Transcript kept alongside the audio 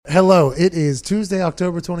Hello, it is Tuesday,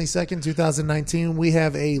 October 22nd, 2019. We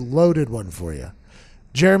have a loaded one for you.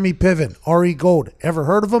 Jeremy Piven, R.E. Gold. Ever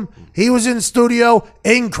heard of him? He was in the studio.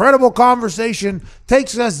 Incredible conversation.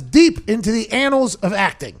 Takes us deep into the annals of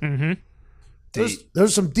acting. Mm-hmm.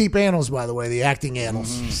 There's some deep annals, by the way, the acting annals.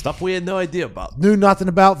 Stuff we had no idea about. Knew nothing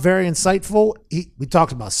about, very insightful. We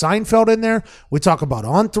talked about Seinfeld in there. We talk about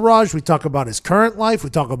Entourage. We talk about his current life. We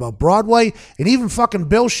talk about Broadway. And even fucking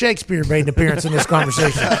Bill Shakespeare made an appearance in this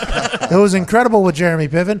conversation. It was incredible with Jeremy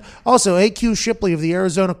Piven. Also, A.Q. Shipley of the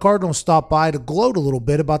Arizona Cardinals stopped by to gloat a little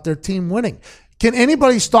bit about their team winning. Can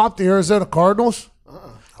anybody stop the Arizona Cardinals?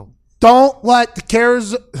 Don't let the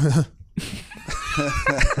cares...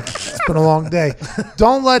 It's been a long day.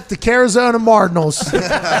 Don't let the Arizona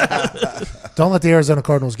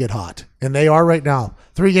Cardinals get hot. And they are right now.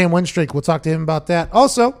 3-game win streak. We'll talk to him about that.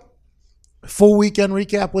 Also, full weekend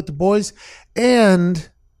recap with the boys. And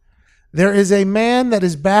there is a man that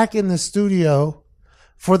is back in the studio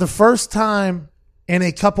for the first time in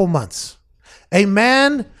a couple months. A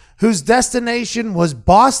man whose destination was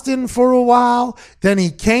Boston for a while. Then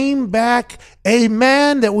he came back, a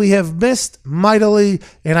man that we have missed mightily,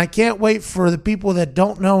 and I can't wait for the people that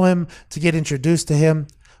don't know him to get introduced to him.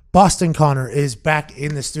 Boston Connor is back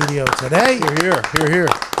in the studio today. Here.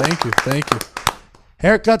 Thank you.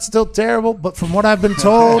 Haircut's still terrible, but from what I've been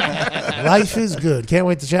told, life is good. Can't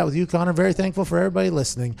wait to chat with you, Connor. Very thankful for everybody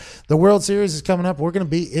listening. The World Series is coming up. We're going to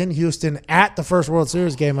be in Houston at the first World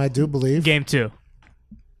Series game, I do believe. Game 2.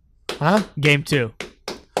 Huh? Game 2.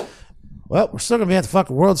 Well, we're still going to be at the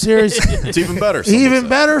fucking World Series. It's even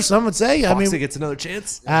better. Some would say. Foxy gets another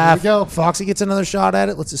chance. There we go. Foxy gets another shot at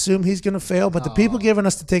it. Let's assume he's going to fail. But the people giving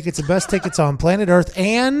us the tickets, the best tickets on planet Earth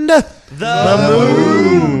and the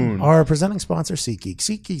moon, our presenting sponsor, SeatGeek.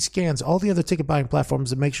 SeatGeek scans all the other ticket buying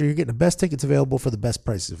platforms to make sure you're getting the best tickets available for the best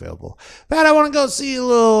prices available. Pat, I want to go see a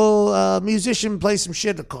little musician play some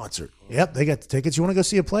shit at a concert. Yep, they got the tickets. You want to go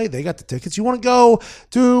see a play? They got the tickets. You want to go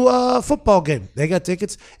to a football game? They got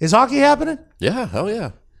tickets. Is hockey happening? Yeah, hell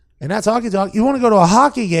yeah. And that's Hockey Talk. You want to go to a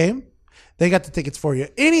hockey game? They got the tickets for you.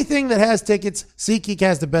 Anything that has tickets, SeatGeek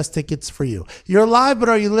has the best tickets for you. You're live, but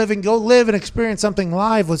are you living? Go live and experience something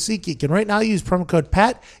live with SeatGeek. And right now, use promo code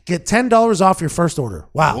PAT. Get $10 off your first order.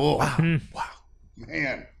 Wow. Whoa. Wow.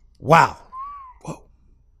 Man. Wow. Whoa.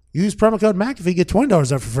 Use promo code McAfee. Get $20 off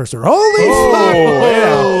your first order. Holy fuck.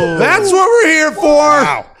 Yeah. That's what we're here for.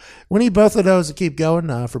 Wow. We need both of those to keep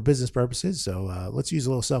going for business purposes. So let's use a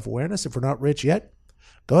little self-awareness. If we're not rich yet,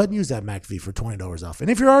 go ahead and use that McAfee for $20 off. And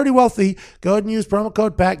if you're already wealthy, go ahead and use promo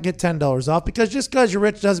code PAT and get $10 off. Because just because you're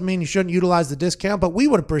rich doesn't mean you shouldn't utilize the discount. But we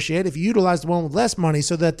would appreciate if you utilize the one with less money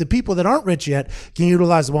so that the people that aren't rich yet can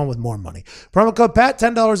utilize the one with more money. Promo code PAT,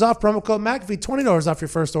 $10 off. Promo code McAfee, $20 off your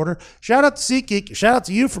first order. Shout out to SeatGeek. Shout out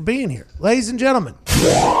to you for being here. Ladies and gentlemen,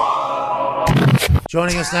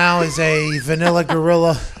 joining us now is a vanilla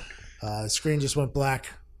gorilla. The screen just went black.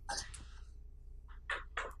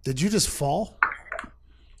 Did you just fall?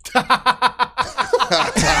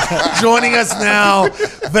 Joining us now,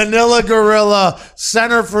 Vanilla Gorilla,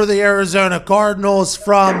 center for the Arizona Cardinals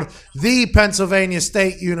from the Pennsylvania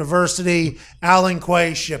State University, Alan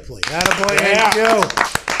Quay Shipley. Attaboy, thank you.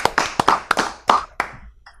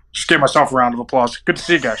 Just give myself a round of applause. Good to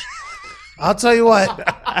see you guys. I'll tell you what,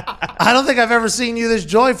 I don't think I've ever seen you this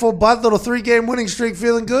joyful, bud, little 3-game winning streak,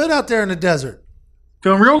 feeling good out there in the desert.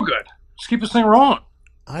 Feeling real good. Just keep this thing rolling.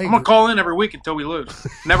 I'm going to call in every week until we lose.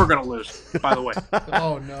 Never going to lose, by the way.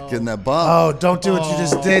 Oh, no. Getting that bump. Oh, don't do what you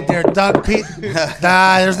just did there, Doug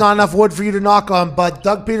there's not enough wood for you to knock on, bud.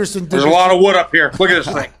 Doug Peterson did. There's a lot of wood up here. Look at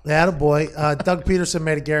this thing. Attaboy. Doug Peterson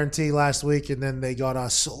made a guarantee last week, and then they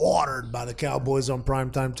got slaughtered by the Cowboys on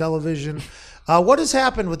primetime television. What has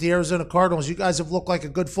happened with the Arizona Cardinals? You guys have looked like a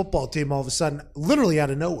good football team all of a sudden, literally out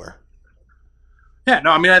of nowhere. Yeah,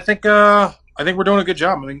 no, I mean, I think we're doing a good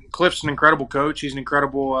job. I mean, Kliff's an incredible coach. He's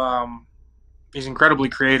incredibly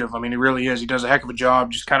creative. I mean, he really is. He does a heck of a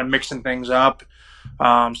job just kind of mixing things up,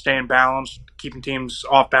 staying balanced, keeping teams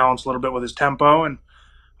off balance a little bit with his tempo, and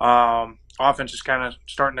offense is kind of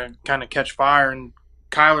starting to kind of catch fire. And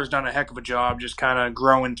Kyler's done a heck of a job just kind of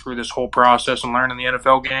growing through this whole process and learning the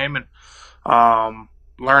NFL game and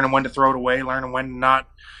learning when to throw it away, learning when to not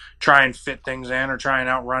try and fit things in or try and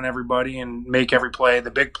outrun everybody and make every play the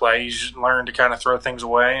big play. You just learn to kind of throw things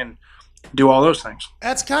away and do all those things.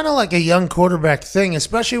 That's kind of like a young quarterback thing,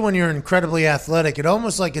 especially when you're incredibly athletic. It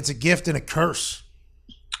almost like it's a gift and a curse.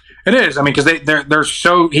 It is. I mean, because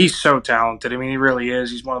he's so talented. I mean, he really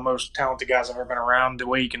is. He's one of the most talented guys I've ever been around. The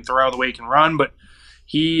way he can throw, the way he can run, but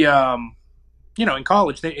he in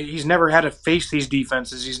college, he's never had to face these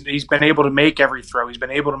defenses. He's been able to make every throw. He's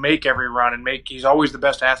been able to make every run and he's always the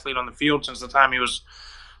best athlete on the field since the time he was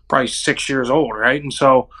probably 6 years old, right? And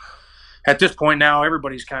so at this point now,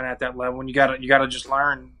 everybody's kind of at that level, and you gotta just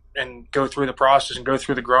learn and go through the process and go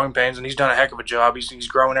through the growing pains. And he's done a heck of a job. He's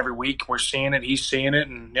growing every week. We're seeing it. He's seeing it,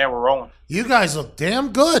 and yeah, we're rolling. You guys look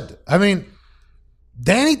damn good. I mean,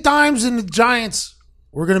 Danny Dimes and the Giants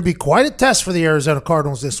were going to be quite a test for the Arizona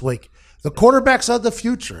Cardinals this week. The quarterbacks of the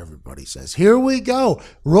future, everybody says. Here we go.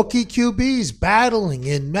 Rookie QBs battling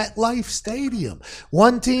in MetLife Stadium.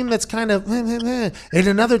 One team that's kind of and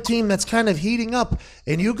another team that's kind of heating up.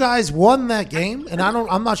 And you guys won that game. And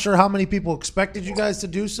I'm not sure how many people expected you guys to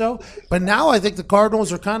do so. But now I think the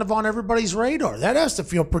Cardinals are kind of on everybody's radar. That has to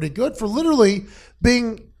feel pretty good for literally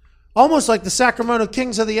being almost like the Sacramento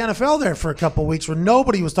Kings of the NFL there for a couple of weeks where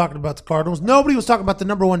nobody was talking about the Cardinals. Nobody was talking about the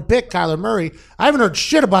number one pick, Kyler Murray. I haven't heard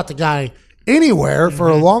shit about the guy anywhere for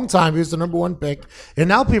a long time. He was the number one pick. And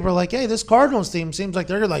now people are like, hey, this Cardinals team seems like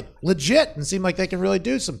they're like legit and seem like they can really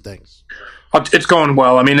do some things. It's going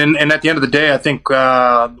well. I mean, and at the end of the day, I think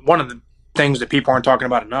one of the things that people aren't talking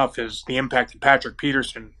about enough is the impact that Patrick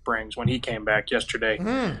Peterson brings when he came back yesterday.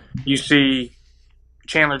 You see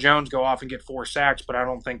Chandler Jones go off and get 4 sacks, but I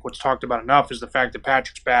don't think what's talked about enough is the fact that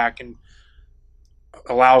Patrick's back and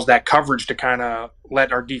allows that coverage to kind of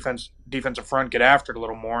let our defensive front get after it a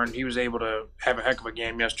little more, and he was able to have a heck of a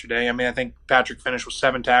game yesterday. I mean, I think Patrick finished with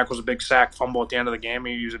 7 tackles, a big sack, fumble at the end of the game.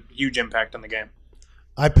 He used a huge impact on the game.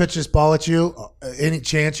 I pitch this ball at you. Any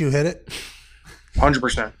chance you hit it?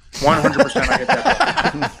 100%. 100% I hit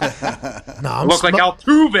that ball. No, Look like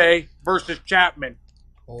Altuve versus Chapman.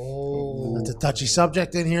 Oh, that's a touchy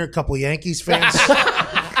subject in here. A couple Yankees fans.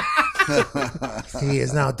 He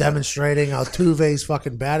is now demonstrating Altuve's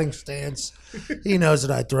fucking batting stance. He knows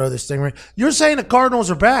that I throw this thing right. You're saying the Cardinals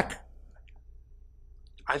are back?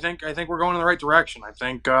 I think we're going in the right direction. I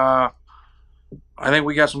think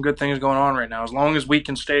we got some good things going on right now. As long as we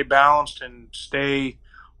can stay balanced and stay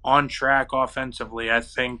on track offensively, I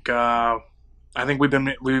think we've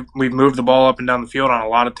moved the ball up and down the field on a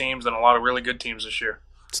lot of teams and a lot of really good teams this year.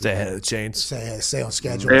 Stay ahead of the chains. Stay on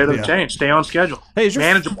schedule. Stay ahead of the chains. Stay on schedule. Hey,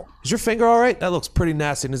 manageable. Is your finger all right? That looks pretty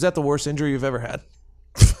nasty. And is that the worst injury you've ever had?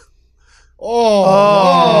 He's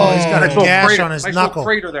got a gash on his knuckle.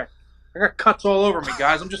 Crater there. I got cuts all over me,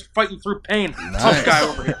 guys. I'm just fighting through pain. Nice. Tough guy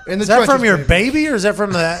over here. Is that from your baby or is that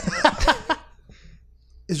from the?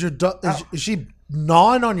 Is she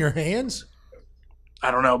gnawing on your hands?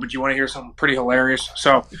 I don't know, but you want to hear something pretty hilarious?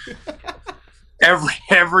 So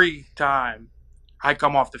every time I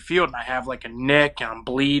come off the field and I have like a nick and I'm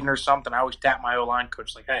bleeding or something, I always tap my O-line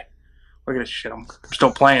coach like, hey, look at this shit. I'm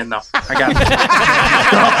still playing, though. I got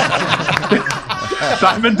it. So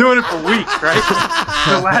I've been doing it for weeks, right?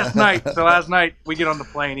 So last night we get on the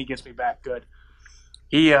plane. He gets me back good.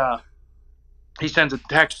 He sends a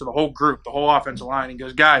text to the whole group, the whole offensive line. He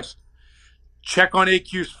goes, guys, check on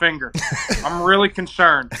AQ's finger. I'm really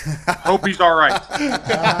concerned. Hope he's all right.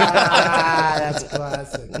 That's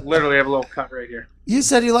classic. Literally have a little cut right here. You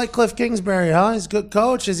said you like Kliff Kingsbury, huh? He's a good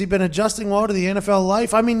coach. Has he been adjusting well to the NFL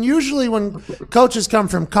life? I mean, usually when coaches come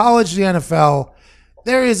from college to the NFL,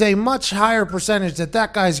 there is a much higher percentage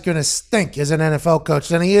that guy's going to stink as an NFL coach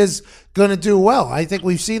than he is going to do well. I think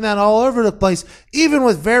we've seen that all over the place. Even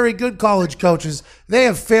with very good college coaches, they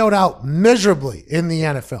have failed out miserably in the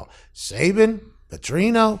NFL. Saban,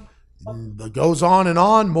 Petrino, goes on and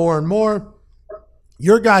on, more and more.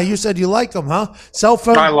 Your guy, you said you like him, huh?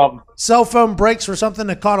 I love him. Cell phone breaks were something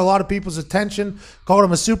that caught a lot of people's attention, called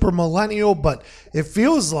him a super millennial, but it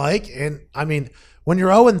feels like, and I mean, when you're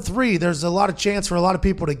 0-3, there's a lot of chance for a lot of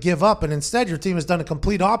people to give up, and instead your team has done a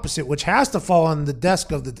complete opposite, which has to fall on the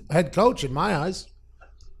desk of the head coach in my eyes.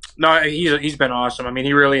 No, he's been awesome. I mean,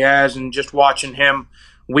 he really has, and just watching him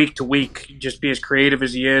week to week just be as creative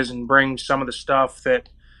as he is and bring some of the stuff that,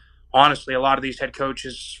 honestly, a lot of these head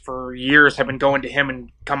coaches for years have been going to him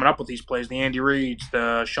and coming up with these plays. The Andy Reids,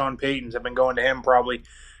 the Sean Paytons have been going to him probably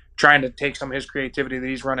trying to take some of his creativity that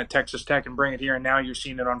he's run at Texas Tech and bring it here, and now you're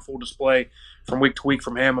seeing it on full display from week to week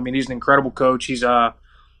from him. I mean, he's an incredible coach. He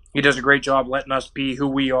does a great job letting us be who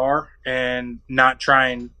we are and not try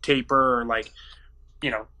and taper or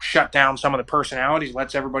shut down some of the personalities.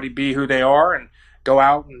 Lets everybody be who they are and go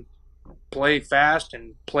out and play fast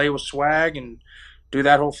and play with swag and do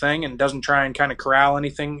that whole thing, and doesn't try and kind of corral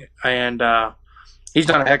anything. And he's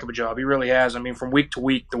done a heck of a job. He really has. I mean, from week to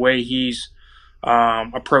week, the way he's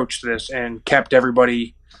approached this and kept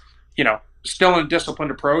everybody, still in a disciplined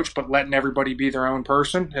approach, but letting everybody be their own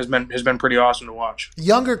person has been pretty awesome to watch.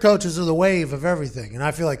 Younger coaches are the wave of everything, and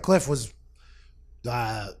I feel like Kliff was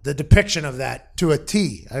the depiction of that to a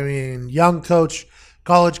T. I mean, young coach,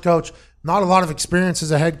 college coach, not a lot of experience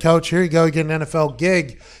as a head coach. Here you go, you get an NFL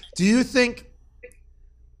gig. Do you think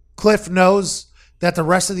Kliff knows that the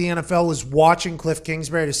rest of the NFL is watching Kliff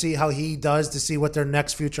Kingsbury to see how he does, to see what their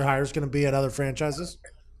next future hire is going to be at other franchises?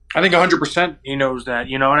 I think 100% he knows that,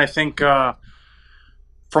 and I think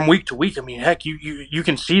from week to week, I mean, heck, you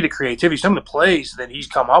can see the creativity. Some of the plays that he's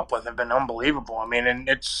come up with have been unbelievable. I mean, and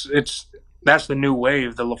that's the new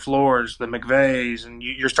wave, the LaFleurs, the McVays, and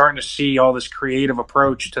you're starting to see all this creative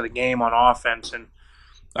approach to the game on offense. And,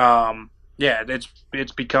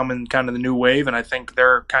 it's becoming kind of the new wave, and I think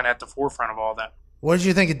they're kind of at the forefront of all that. What did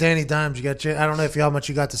you think of Danny Dimes? I don't know how much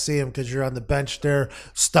you got to see him because you're on the bench there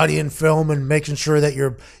studying film and making sure that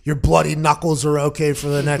your bloody knuckles are okay for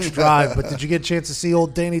the next drive. But did you get a chance to see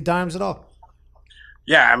old Danny Dimes at all?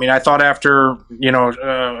 Yeah, I mean, I thought after,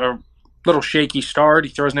 a little shaky start,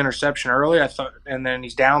 he throws an interception early. And then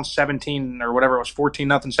he's down 17 or whatever it was, 14-0,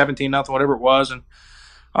 17-0, whatever it was, and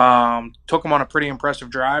took him on a pretty impressive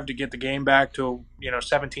drive to get the game back to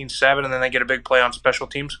 17-7, and then they get a big play on special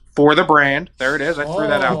teams for the brand. There it is. I threw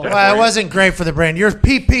that out there. Well, it wasn't great for the brand. Your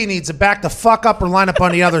PP needs to back the fuck up or line up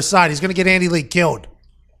on the other side. He's going to get Andy Lee killed.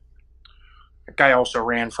 That guy also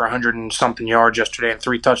ran for 100 and something yards yesterday and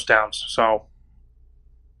 3 touchdowns. So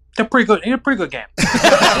they're pretty good. He had a pretty good game.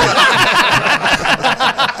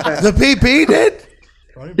 The PP did?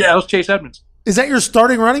 Yeah, it was Chase Edmonds. Is that your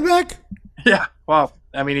starting running back? Yeah. Well,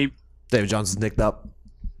 I mean, David Johnson's nicked up.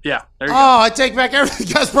 Yeah. There you go. I take back everything.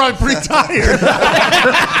 You guys probably pretty tired.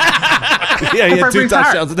 Yeah, he had 2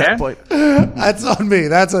 touchdowns at that point. That's on me.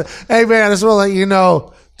 Hey, man, I just want to let you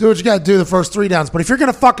know, do what you got to do the first 3 downs. But if you're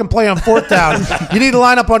going to fucking play on 4th down, you need to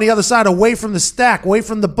line up on the other side, away from the stack, away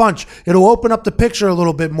from the bunch. It'll open up the picture a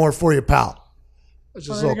little bit more for you, pal. There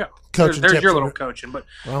you go. There's your little coaching. But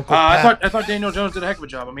I thought Daniel Jones did a heck of a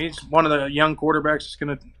job. I mean, he's one of the young quarterbacks that's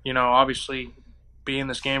going to, obviously be in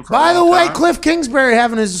this game for By a the long way, time. Kliff Kingsbury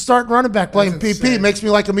having his starting running back playing PP makes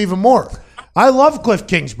me like him even more. I love Kliff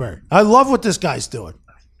Kingsbury. I love what this guy's doing.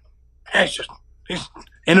 Yeah, he's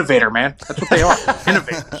innovator, man. That's what they are.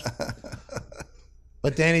 Innovators.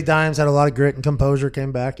 But Danny Dimes had a lot of grit and composure,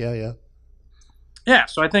 came back. Yeah,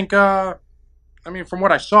 so I think from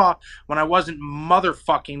what I saw, when I wasn't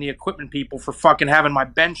motherfucking the equipment people for fucking having my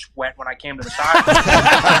bench wet when I came to the side.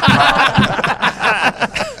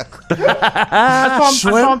 I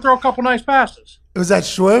saw him throw a couple nice passes. Was that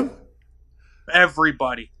Schwim?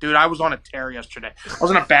 Everybody. Dude, I was on a tear yesterday. I was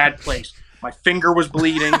in a bad place. My finger was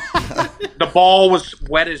bleeding. The ball was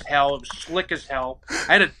wet as hell. It was slick as hell.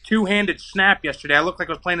 I had a 2-handed snap yesterday. I looked like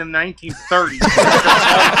I was playing in the 1930s.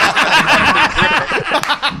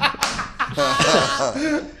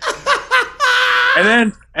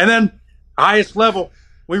 and then, highest level,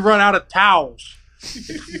 we run out of towels.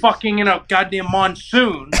 It's fucking in a goddamn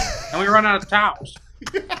monsoon, and we run out of towels.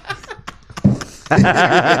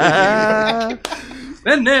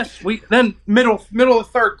 Then middle of the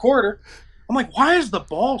third quarter, I'm like, why is the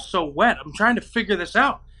ball so wet? I'm trying to figure this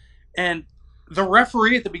out. And the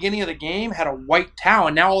referee at the beginning of the game had a white towel,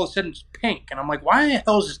 and now all of a sudden it's pink. And I'm like, why the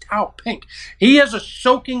hell is this towel pink? He has a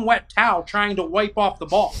soaking wet towel trying to wipe off the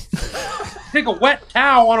ball. Take a wet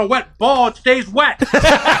towel on a wet ball, it stays wet.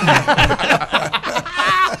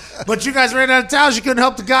 But you guys ran out of towels. You couldn't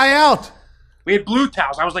help the guy out. We had blue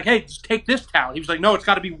towels. I was like, hey, just take this towel. He was like, no, it's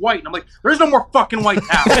got to be white. And I'm like, there's no more fucking white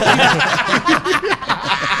towels.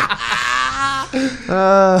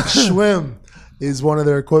 Schwim is one of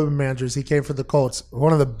their equipment managers. He came from the Colts.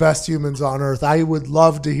 One of the best humans on earth. I would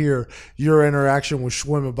love to hear your interaction with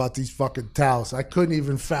Schwim about these fucking towels. I couldn't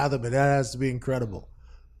even fathom it. That has to be incredible.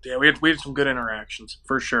 Yeah, we had some good interactions,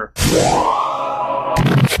 for sure.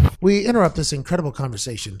 We interrupt this incredible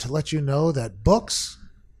conversation to let you know that books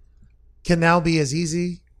can now be as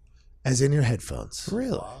easy as in your headphones.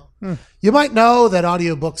 Really? You might know that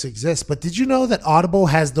audiobooks exist, but did you know that Audible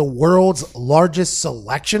has the world's largest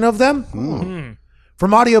selection of them?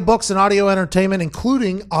 From audiobooks and audio entertainment,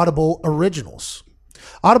 including Audible Originals.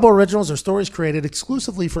 Audible Originals are stories created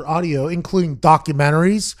exclusively for audio, including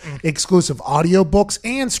documentaries, exclusive audiobooks,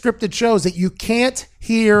 and scripted shows that you can't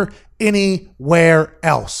hear anywhere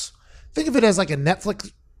else. Think of it as like a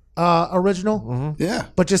Netflix original, Yeah.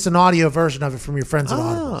 but just an audio version of it from your friends at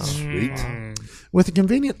Audible. Sweet. With a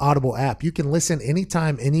convenient Audible app, you can listen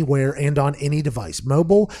anytime, anywhere, and on any device.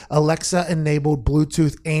 Mobile, Alexa-enabled,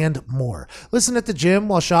 Bluetooth, and more. Listen at the gym,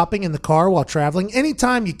 while shopping, in the car, while traveling.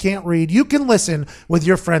 Anytime you can't read, you can listen with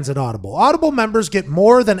your friends at Audible. Audible members get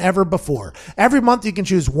more than ever before. Every month you can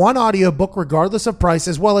choose one audiobook regardless of price,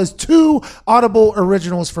 as well as 2 Audible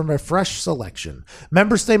originals from a fresh selection.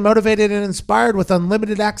 Members stay motivated and inspired with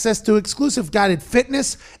unlimited access to exclusive guided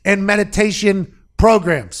fitness and meditation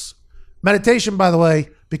programs. Meditation, by the way,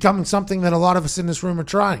 becoming something that a lot of us in this room are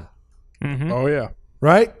trying. Mm-hmm. Oh, yeah.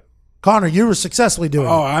 Right? Connor, you were successfully doing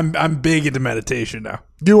it. I'm big into meditation now.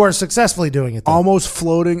 You are successfully doing it, though. Almost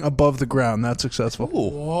floating above the ground. That's successful.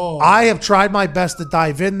 Whoa. I have tried my best to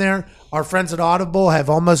dive in there. Our friends at Audible have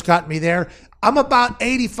almost got me there. I'm about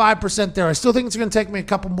 85% there. I still think it's going to take me a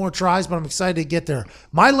couple more tries, but I'm excited to get there.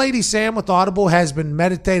 My lady Sam with Audible has been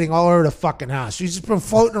meditating all over the fucking house. She's just been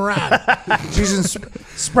floating around. She's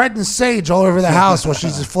spreading sage all over the house while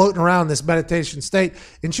she's just floating around this meditation state.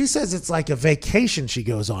 And she says it's like a vacation she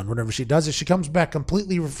goes on whenever she does it. She comes back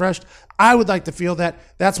completely refreshed. I would like to feel that.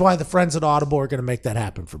 That's why the friends at Audible are going to make that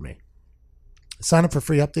happen for me. Sign up for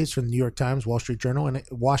free updates from the New York Times, Wall Street Journal, and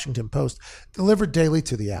Washington Post, delivered daily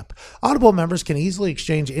to the app. Audible members can easily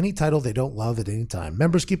exchange any title they don't love at any time.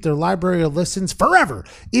 Members keep their library of listens forever,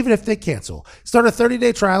 even if they cancel. Start a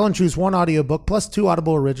 30-day trial and choose 1 audiobook plus 2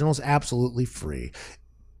 Audible originals absolutely free.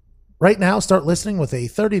 Right now, start listening with a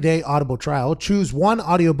 30-day Audible trial. Choose 1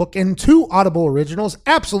 audiobook and 2 Audible originals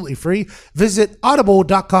absolutely free. Visit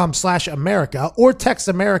audible.com/America or text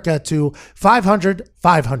America to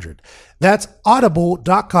 500-500. That's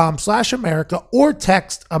audible.com/America or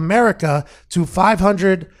text America to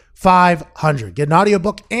 500-500. Get an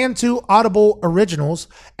audiobook and 2 Audible originals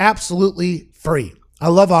absolutely free. I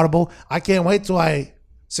love Audible. I can't wait till I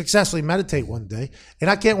successfully meditate one day, and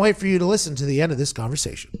I can't wait for you to listen to the end of this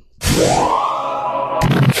conversation.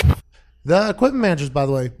 The equipment managers, by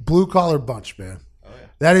the way, blue collar bunch, man. Oh, yeah.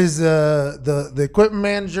 That is the equipment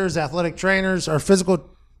managers, athletic trainers, or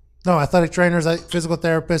physical trainers, physical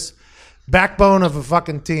therapists, backbone of a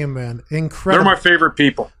fucking team, man. Incredible. They're my favorite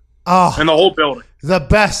people. Oh, in the whole building. The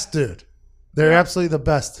best, dude. They're absolutely the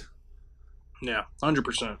best. Yeah,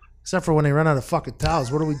 100%. Except for when they run out of fucking towels.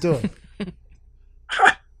 What are we doing?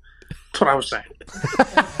 That's what I was saying.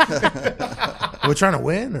 We're trying to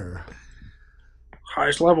win, or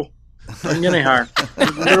highest level. Doesn't get any higher.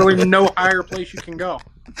 There's literally no higher place you can go.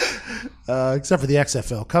 Except for the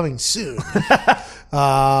XFL coming soon.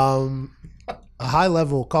 A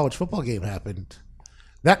high-level college football game happened.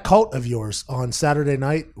 That cult of yours on Saturday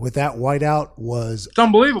night with that whiteout was... It's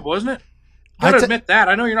unbelievable, isn't it? I gotta admit that.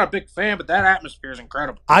 I know you're not a big fan, but that atmosphere is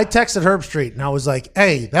incredible. I texted Herb Street, and I was like,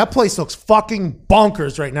 hey, that place looks fucking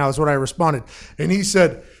bonkers right now, is what I responded. And he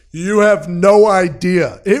said, you have no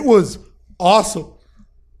idea. It was awesome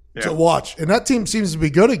to watch. And that team seems to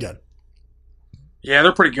be good again. Yeah,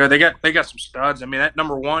 they're pretty good. They got some studs. I mean, that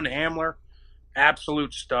number 1, Hamler,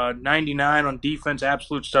 absolute stud. 99 on defense,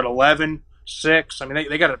 absolute stud. 11, 6. I mean,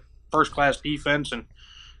 they got a first-class defense. And,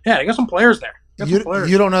 yeah, they got some players there.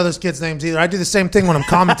 You don't know those kids' names either. I do the same thing when I'm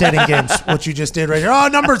commentating games, what you just did right here. Oh,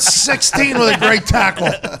 number 16 with a great tackle.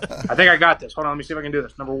 I think I got this. Hold on, let me see if I can do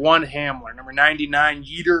this. Number 1, Hamler. Number 99,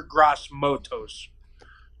 Yetur Gross-Motos.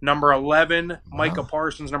 Number 11, Micah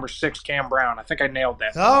Parsons. Number 6, Cam Brown. I think I nailed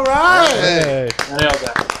that. All right. Hey. I nailed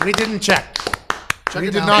that. We didn't check. You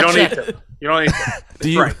don't need to. You don't need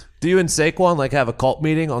to. Do you and Saquon have a cult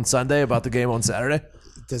meeting on Sunday about the game on Saturday?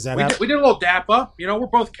 Does that we did a little dap up. You know, we're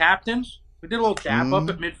both captains. We did a little dap up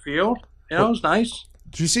at midfield. You know, it was nice.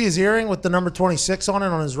 Did you see his earring with the number 26 on it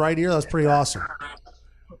on his right ear? That was pretty awesome.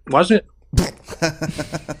 Was it?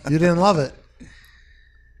 You didn't love it?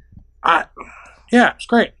 Yeah, it's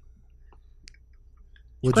great.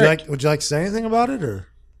 Would you like to say anything about it, or?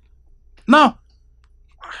 No.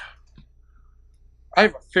 I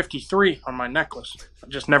have a 53 on my necklace. I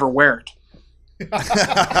just never wear it.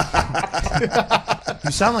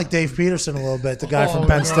 You sound like Dave Peterson a little bit, the guy from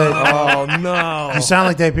Penn State. Oh, no. You sound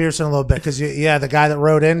like Dave Peterson a little bit because, the guy that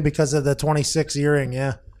wrote in because of the 26 earring,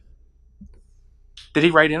 yeah. Did he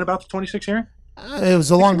write in about the 26 earring? It was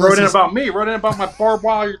a long list. Wrote in about me. Wrote in about my barbed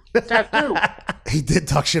wire tattoo. He did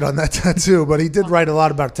talk shit on that tattoo, but he did write a lot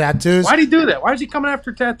about tattoos. Why'd he do that? Why is he coming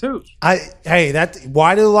after tattoos?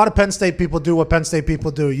 Why do a lot of Penn State people do what Penn State people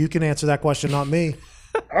do? You can answer that question, not me.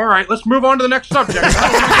 All right, let's move on to the next subject.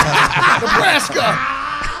 Nebraska.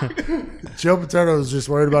 Joe Paterno was just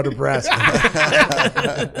worried about Nebraska.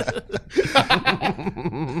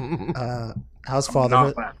 How's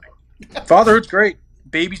fatherhood? Fatherhood's great.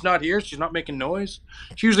 Baby's not here. She's not making noise.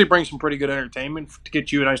 She usually brings some pretty good entertainment to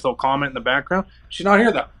get you a nice little comment in the background. She's not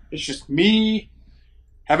here, though. It's just me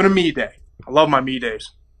Having a me day. I love my me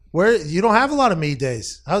days. Where you don't have a lot of me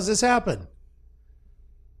days. How's this happen?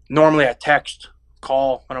 Normally I text,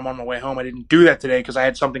 call when I'm on my way home. I didn't do that today because I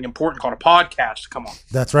had something important called a podcast to come on.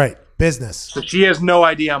 That's right. Business. So she has no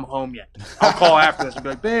idea I'm home yet. I'll call after this and be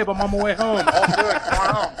like, babe, I'm on my way home. All good. Come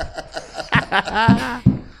on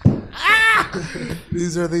home.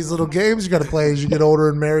 These are these little games you got to play as you get older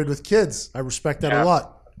and married with kids. I respect that a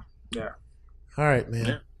lot. Yeah. All right, man.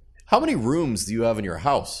 Yeah. How many rooms do you have in your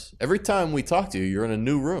house? Every time we talk to you, you're in a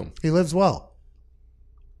new room. He lives well.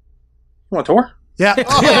 You want a tour? Yeah.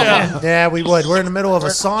 Yeah, we would. We're in the middle of a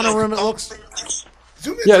sauna room, it looks.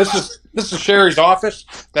 Yeah, this is Sherry's office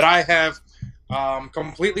that I have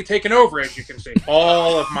completely taken over, as you can see.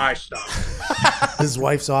 All of my stuff. His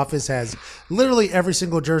wife's office has literally every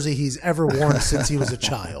single jersey he's ever worn since he was a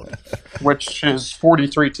child. Which is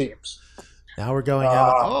 43 teams. Now we're going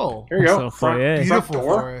out. Oh, Here you go. So foyer. beautiful.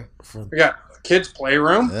 door. We got kids'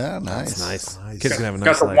 playroom. Yeah, nice. Nice. Nice. Kids can have a Got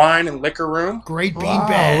nice the night. wine and liquor room. Great bean Oh,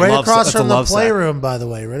 bag. right Love- across that's a from the love sack. playroom, by the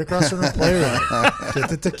way. Right across from the playroom. Get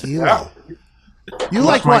the tequila. You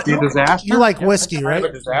like Might what? be a disaster. You like whiskey, Kind right?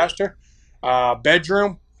 of a disaster.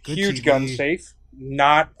 Bedroom, Good huge TV. gun safe.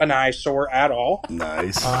 Not an eyesore at all.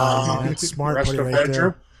 Nice. That's smart. Rest Put it of right bedroom.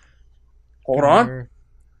 there. Hold on.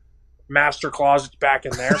 Master closet's back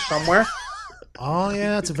in there somewhere. Oh,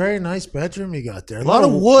 yeah. It's a very nice bedroom you got there. A lot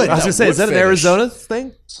of wood. I was gonna say, is that an Wood finish. Arizona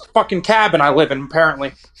thing? It's a fucking cabin I live in,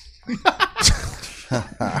 apparently.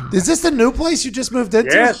 Is this the new place you just moved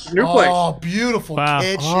into? Yes, new place. Oh, beautiful Wow.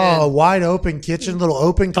 kitchen. Oh, wide open kitchen, little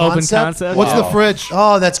open Open concept. concept. What's the fridge?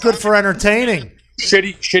 Oh, that's good for entertaining.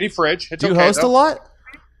 Shitty fridge. It's Do you okay, host though. a lot?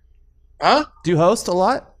 Huh? Do you host a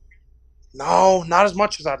lot? No, not as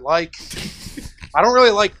much as I'd like. I don't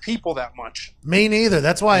really like people that much. Me neither.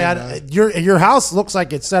 That's why your house looks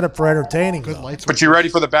like it's set up for entertaining. Good though. lights. But you ready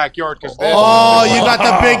for the backyard? Because Oh, you got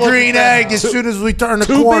the big green egg as soon as we turn the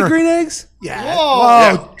Two corner. big green eggs? Yeah.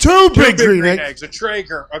 Whoa. Whoa, two big green eggs. eggs, a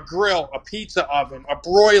Traeger, a grill, a pizza oven, a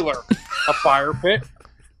broiler, a fire pit,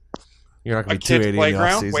 You're not a gonna be kid's 280 in the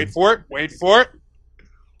playground. off-season. Wait for it. Wait for it.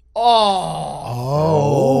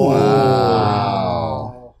 Oh.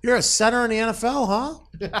 Oh. You're a center in the NFL, huh?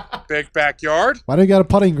 Big backyard. Why do you got a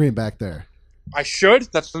putting green back there? I should.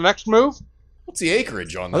 That's the next move. What's the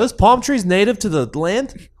acreage on Are that? those palm trees native to the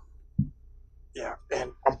land? Yeah,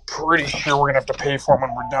 and I'm pretty sure we're gonna have to pay for them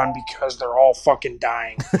when we're done because they're all fucking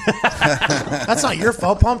dying. That's not your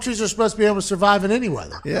fault. Palm trees are supposed to be able to survive in any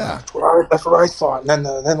weather. Yeah. That's what I thought. And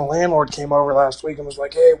then the landlord came over last week and was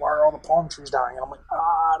like, "Hey, why are all the palm trees dying?" And I'm like,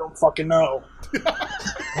 I don't fucking know. Why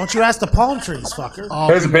don't you ask the palm trees, fucker? Oh,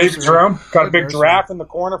 There's a good baby's room. Got a Good big nursery. giraffe in the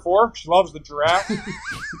corner for her. She loves the giraffe.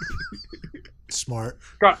 Smart.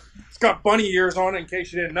 It's got bunny ears on it in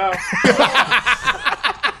case you didn't know.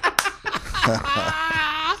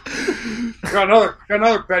 got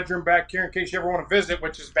another bedroom back here in case you ever want to visit,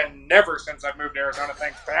 which has been never since I moved to Arizona.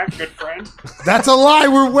 Thanks, Pat. Good friend. That's a lie.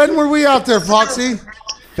 When were we out there, Foxy?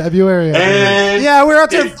 February. I think. And Yeah, we were out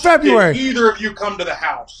there in February. Did either of you come to the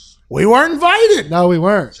house? We weren't invited. No, we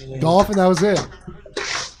weren't. Golf, and that was it.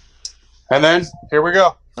 And then here we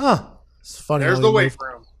go. Huh. It's funny. There's how the we weight moved.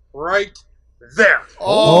 room right there.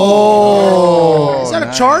 Oh. Is that a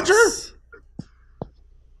nice. Charger?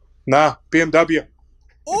 Nah, BMW.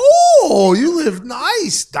 Oh, you live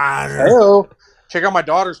nice, Diner. Hello. Check out my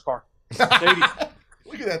daughter's car. Mercedes.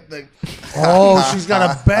 Look at that thing. Oh, she's got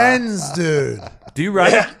a Benz, dude. Do you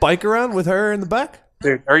ride a bike around with her in the back?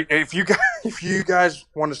 Dude, if you guys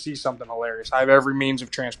want to see something hilarious, I have every means of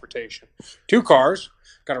transportation. 2 cars,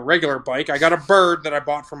 got a regular bike. I got a bird that I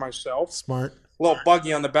bought for myself. Smart. A little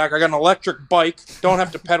buggy on the back. I got an electric bike. Don't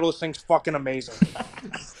have to pedal. This thing's fucking amazing.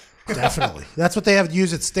 Definitely. That's what they have to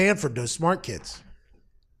use at Stanford, those smart kids.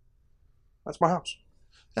 That's my house.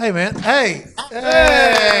 Hey, man. Hey.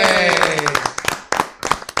 Hey.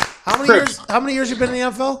 How many years you been in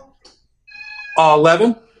the NFL?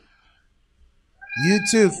 11. You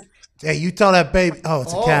too. Hey, you tell that baby. Oh,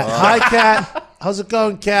 it's a cat. Hi, cat. How's it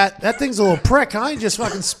going, cat? That thing's a little prick, huh? He just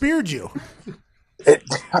fucking speared you.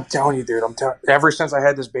 I'm telling you, dude. Ever since I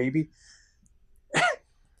had this baby,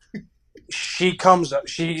 she craves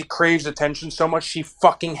attention so much she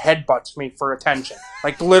fucking headbutts me for attention.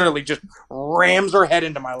 Like literally, just rams her head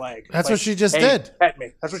into my leg. That's Like, what she just hey, did. Pet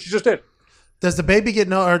me. That's what she just did. Does the baby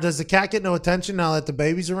get or does the cat get no attention now that the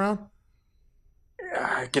baby's around?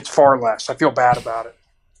 It gets far less. I feel bad about it.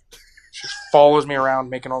 She just follows me around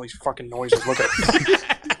making all these fucking noises. Look at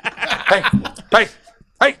her.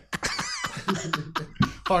 Hey.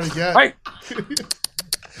 Hard to get. Hey.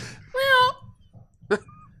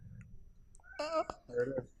 There it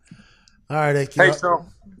is. All right, Hey, so,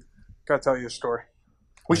 gotta tell you a story.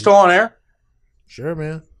 We still on air? Sure,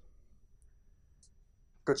 man.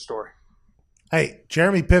 Good story. Hey,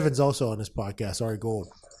 Jeremy Piven's also on this podcast. Ari Gold.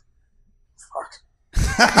 What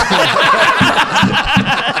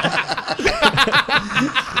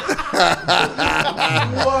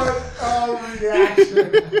a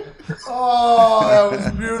reaction. Oh, that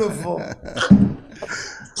was beautiful.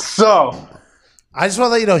 So, I just want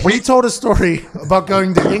to let you know, he told a story about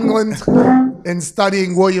going to England and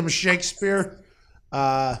studying William Shakespeare.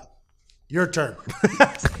 Your turn.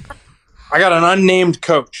 I got an unnamed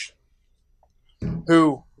coach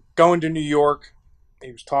who, going to New York, he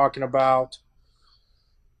was talking about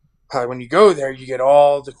how when you go there, you get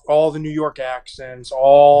all the New York accents,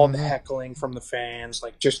 all the heckling from the fans.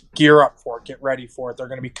 Like, just gear up for it. Get ready for it. They're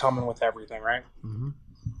going to be coming with everything, right? Mm-hmm.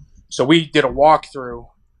 So we did a walkthrough.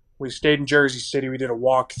 We stayed in Jersey City. We did a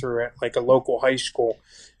walkthrough at, like, a local high school.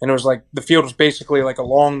 And it was like the field was basically, like,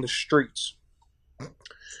 along the streets.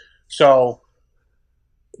 So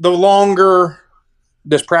the longer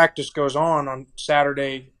this practice goes on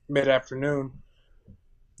Saturday mid-afternoon,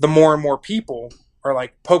 the more and more people are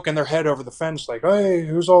like poking their head over the fence like, hey,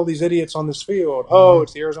 who's all these idiots on this field? Oh,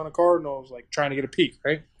 it's the Arizona Cardinals, like trying to get a peek,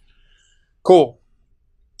 right? Cool.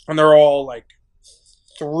 And they're all like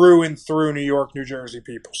through and through New York, New Jersey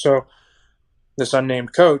people. So this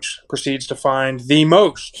unnamed coach proceeds to find the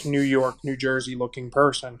most New York, New Jersey looking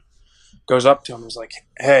person, goes up to him and is like,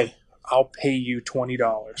 hey, I'll pay you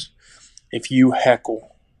 $20 if you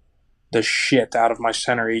heckle the shit out of my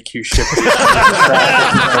center EQ Shipley.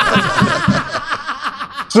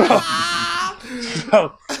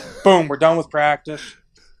 so, boom, we're done with practice.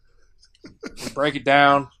 We break it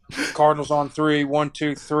down. Cardinals on 3, 1,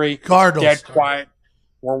 2, 3. Cardinals. Dead quiet.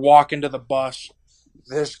 We're walking to the bus.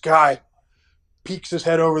 This guy peeks his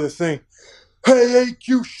head over the thing. Hey,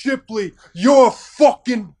 AQ Shipley, you're a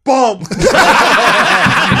fucking bum.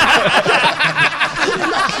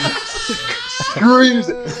 Screams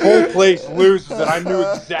it. Whole place loses it. I knew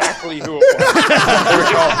exactly who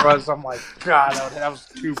it was. I'm like, God, that was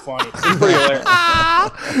too funny. It was pretty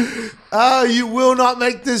hilarious. You will not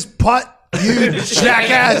make this putt, you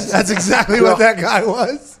jackass. That's exactly what that guy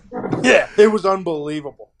was. Yeah, it was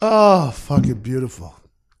unbelievable. Oh, fucking beautiful.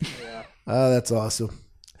 Yeah. Oh, that's awesome.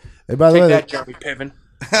 Hey, by the Take way, that, Jeremy Piven.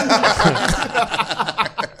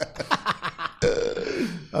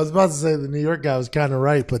 I was about to say the New York guy was kind of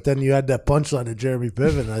right, but then you had that punchline of Jeremy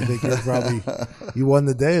Piven. I think you won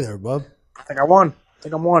the day there, bub. I think I won.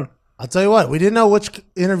 I'll tell you what, we didn't know which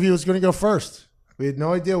interview was going to go first. We had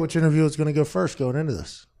no idea which interview was going to go first going into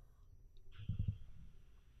this.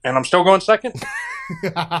 And I'm still going second?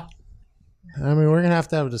 I mean, we're going to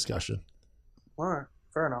have a discussion. All right,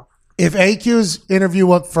 fair enough. If AQ's interview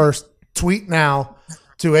went first, tweet now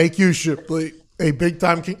to AQ Shipley, a big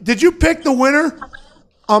time king. Did you pick the winner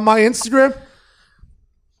on my Instagram?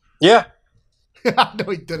 Yeah. No,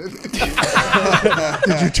 he didn't.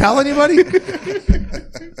 Did you tell anybody?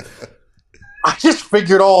 I just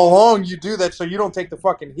figured all along you do that so you don't take the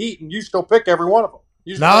fucking heat and you still pick every one of them.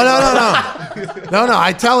 No.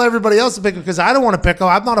 I tell everybody else to pick them because I don't want to pick them.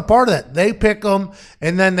 I'm not a part of that. They pick them,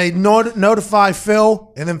 and then they notify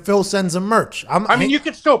Phil, and then Phil sends them merch. I mean, you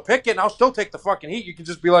can still pick it, and I'll still take the fucking heat. You can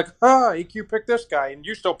just be like, EQ picked this guy, and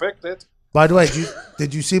you still picked it. By the way,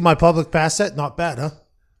 did you see my public pass set? Not bad, huh?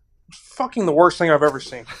 Fucking the worst thing I've ever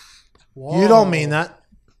seen. Whoa. You don't mean that.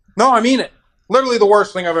 No, I mean it. Literally the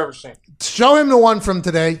worst thing I've ever seen. Show him the one from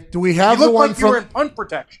today. Do we have the one like from... You were in punt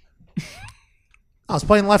protection. I was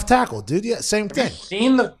playing left tackle, dude. Yeah, same thing. Have you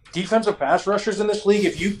seen the defensive pass rushers in this league?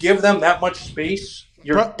 If you give them that much space,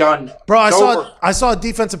 you're done. Bro, I saw a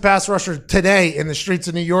defensive pass rusher today in the streets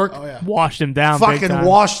of New York. Oh, yeah. Washed him down. Fucking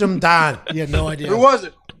washed him down. You had no idea. Who was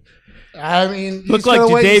it? I mean, looked like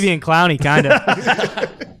Jadeveon Clowney, kind of.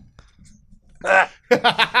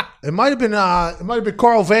 It might have been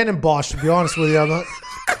Carl Vandenbosch, to be honest with you. I'm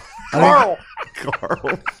not,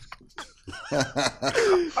 Carl. Look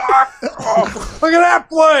at that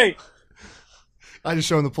play. I just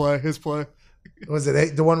showed him his play. Was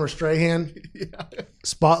it the one where Strahan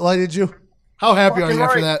spotlighted you? How happy are Fucking you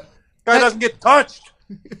after right. that? Guy doesn't get touched.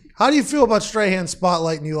 How do you feel about Strahan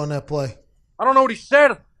spotlighting you on that play? I don't know what he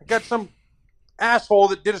said. I got some asshole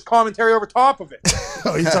that did his commentary over top of it.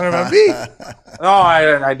 Oh, you talking about me? No,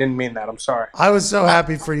 I didn't mean that. I'm sorry. I was so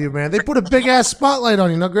happy for you, man. They put a big ass spotlight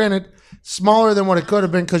on you. Now, granted, smaller than what it could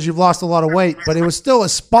have been because you've lost a lot of weight, but it was still a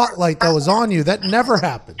spotlight that was on you. That never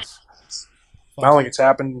happens. I don't think it's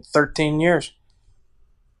happened in 13 years.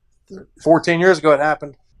 14 years ago it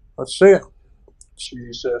happened. Let's see it.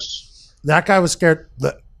 Jesus. That guy was scared.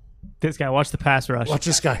 This guy, watch the pass rush. Watch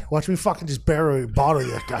this guy. Watch me fucking just bottle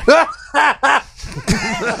that guy.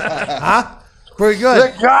 Huh? Pretty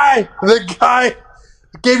good. The guy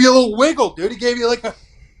gave you a little wiggle, dude. He gave you like a.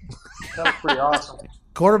 That was pretty awesome.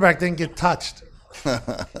 Quarterback didn't get touched. Man,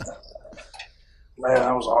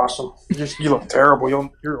 that was awesome. You look terrible.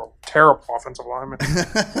 You're a terrible offensive lineman.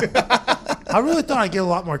 I really thought I'd get a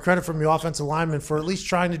lot more credit from you offensive linemen for at least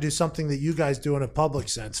trying to do something that you guys do in a public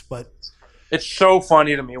sense. But It's so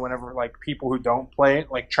funny to me whenever like people who don't play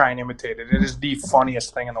it like try and imitate it. It is the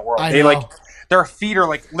funniest thing in the world. I They know. like their feet are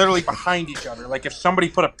like literally behind each other. Like if somebody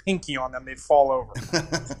put a pinky on them, they'd fall over.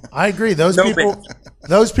 I agree. Those No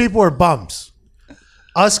people are bums.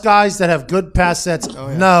 Us guys that have good pass sets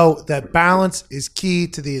know that balance is key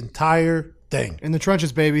to the entire thing. In the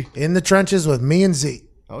trenches, baby. In the trenches with me and Z.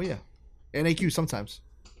 Oh, yeah. And AQ sometimes.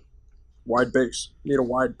 Wide base. You need a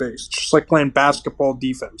wide base. It's just like playing basketball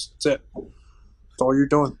defense. That's it. That's all you're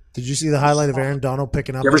doing. Did you see the highlight of Aaron Donald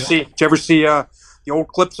picking up? Did you ever see the old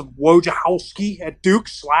clips of Wojciechowski at Duke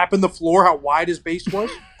slapping the floor? How wide his base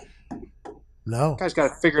was. No. Guy's got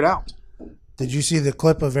it figured out. Did you see the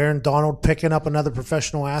clip of Aaron Donald picking up another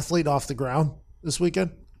professional athlete off the ground this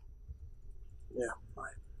weekend? Yeah,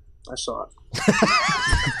 I saw it.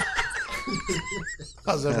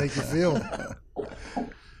 How does that make you feel?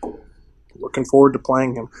 Looking forward to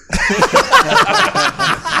playing him.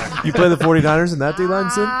 You play the 49ers in that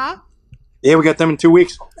D-line soon? Yeah, we got them in 2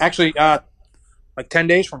 weeks. Actually, like 10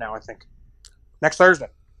 days from now, I think. Next Thursday.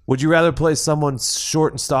 Would you rather play someone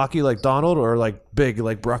short and stocky like Donald or like big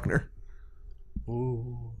like Bruckner?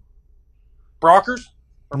 Brockers?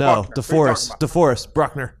 Or No, Buckner? DeForest. DeForest.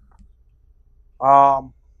 Bruckner. I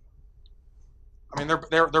mean,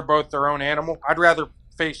 they're both their own animal. I'd rather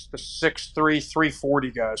face the 6'3",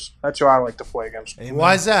 340 guys. That's who I like to play against.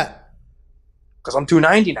 Why is that? Because I'm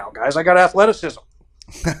 290 now, guys. I got athleticism.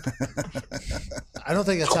 I don't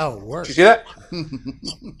think that's how it works. Did you see that?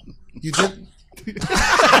 You did.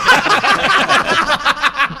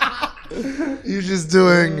 You're just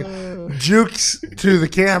doing jukes to the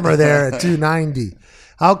camera there at 290.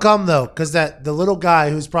 How come though? Because the little guy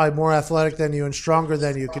who's probably more athletic than you and stronger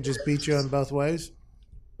than you could just beat you in both ways.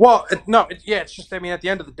 Well, it's just, I mean, at the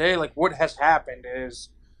end of the day, like what has happened is,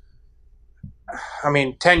 I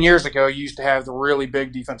mean, 10 years ago, you used to have the really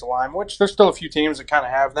big defensive line, which there's still a few teams that kind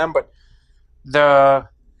of have them, but the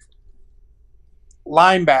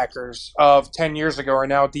linebackers of 10 years ago are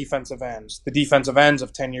now defensive ends. The defensive ends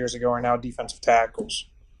of 10 years ago are now defensive tackles.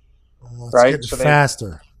 Well, it's Right? getting So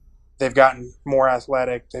faster. They've gotten more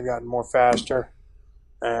athletic. They've gotten more faster.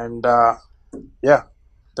 And, they're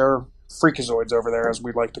freakazoids over there, as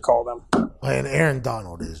we'd like to call them. And Aaron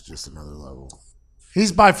Donald is just another level.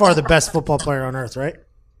 He's by far the best football player on earth, right?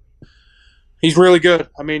 He's really good.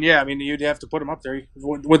 I mean, you'd have to put him up there.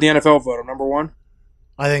 Would the NFL vote him number one?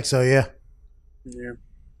 I think so, yeah. Yeah.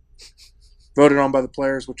 Voted on by the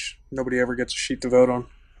players, which nobody ever gets a sheet to vote on.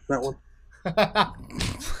 That one.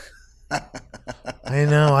 I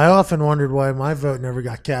know. I often wondered why my vote never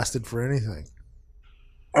got casted for anything.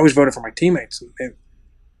 I always voted for my teammates.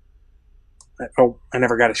 I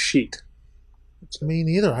never got a sheet. Me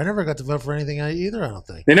neither. I never got to vote for anything either, I don't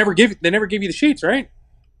think. They never give you the sheets, right?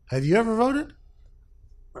 Have you ever voted?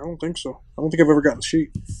 I don't think so. I don't think I've ever gotten the sheet.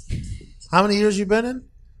 How many years you been in?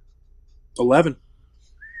 11.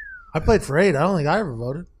 I played for 8. I don't think I ever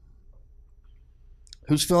voted.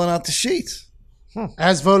 Who's filling out the sheets?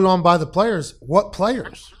 As voted on by the players. What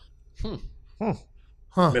players?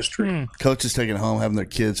 Mystery. Coaches taking it home, having their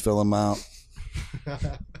kids fill them out,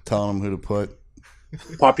 telling them who to put.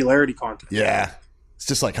 Popularity contest. Yeah. It's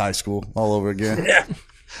just like high school all over again. Yeah.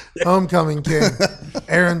 Homecoming king,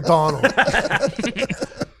 Aaron Donald.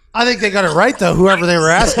 I think they got it right though. Whoever they were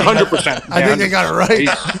asking, 100%. I think they got it right.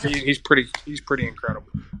 He's pretty incredible.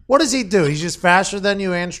 What does he do? He's just faster than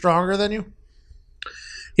you and stronger than you.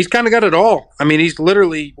 He's kind of got it all. I mean, he's one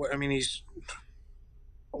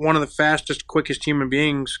of the fastest, quickest human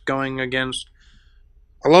beings going against.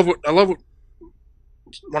 I love what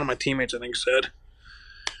one of my teammates, I think, said.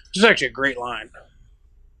 This is actually a great line.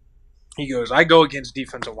 He goes, I go against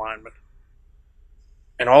defensive linemen.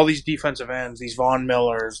 And all these defensive ends, these Von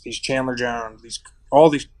Millers, these Chandler Jones, all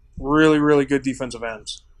these really, really good defensive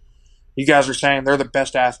ends. You guys are saying they're the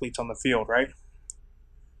best athletes on the field, right?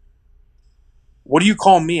 What do you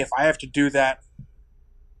call me if I have to do that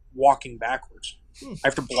walking backwards? I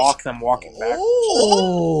have to block them walking backwards.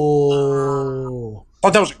 Oh, I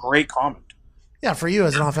thought that was a great comment. yeah. For you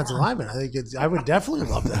as an offensive lineman, I think I would definitely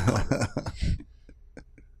love that.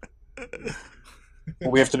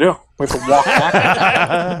 What we have to do? We have to walk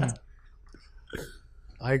backwards.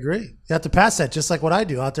 I agree. You have to pass that just like what I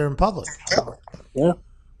do out there in public. Yeah.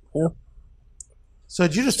 So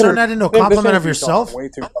did you just turn that into a compliment of yourself? Way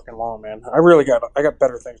too fucking long, man. I got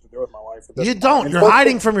better things to do with my life. At this You point. don't. And You're first-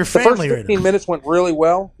 hiding from your The first family right 15 now. minutes went really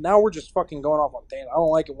well. Now we're just fucking going off on tangent. I don't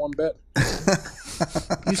like it one bit.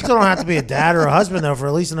 You still don't have to be a dad or a husband, though, for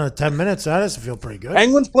at least another 10 minutes. That doesn't feel pretty good.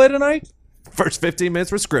 Penguins play tonight? First 15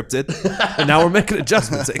 minutes were scripted, and now we're making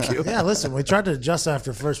adjustments. Thank you. Yeah, listen, we tried to adjust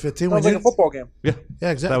after the first 15. Sounds like a football game. Yeah. Yeah,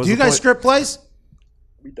 That exactly. was Do you the guys point. script plays?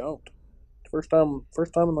 We don't. First time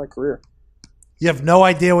in my career. You have no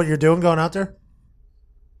idea what you're doing going out there?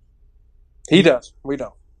 He does. We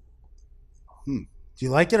don't. Do you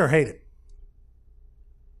like it or hate it?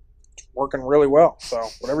 It's working really well. So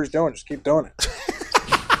whatever he's doing, just keep doing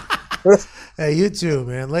it. Hey, you too,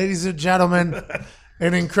 man. Ladies and gentlemen,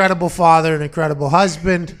 an incredible father, an incredible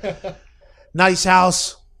husband. Nice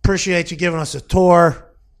house. Appreciate you giving us a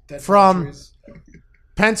tour from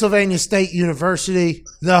Pennsylvania State University,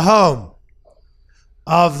 the home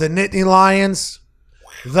of the Nittany Lions,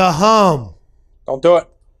 the home Don't do it.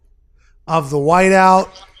 of the Whiteout,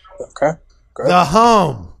 Okay. Good. the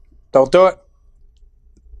home Don't do it.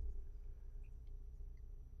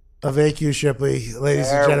 of AQ Shipley. Ladies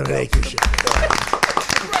and There we gentlemen, go. AQ Shipley.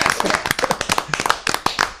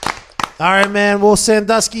 All right, man. We'll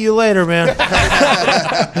Sandusky you later, man.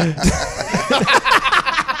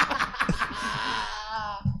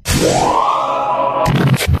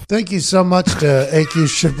 Thank you so much to AQ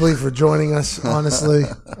Shipley for joining us, honestly.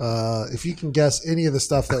 If you can guess any of the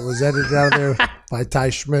stuff that was edited out of there by Ty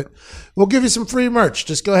Schmidt, we'll give you some free merch.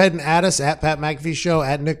 Just go ahead and add us at Pat McAfee Show,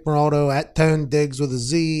 at Nick Moraldo, at Tone Diggs with a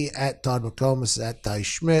Z, at Todd McComas, at Ty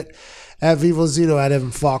Schmidt, at Vivo Zito, at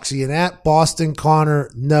Evan Foxy, and at Boston Connor,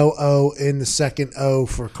 no O in the second O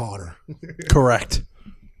for Connor. Correct.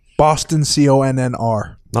 Boston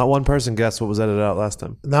CONNR. Not one person guessed what was edited out last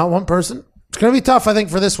time. Not one person. It's going to be tough, I think,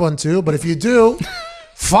 for this one, too. But if you do,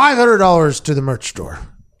 $500 to the merch store.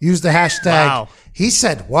 Use the hashtag, Wow. he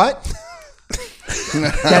said what?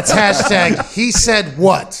 That's hashtag, he said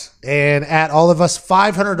what? And at all of us,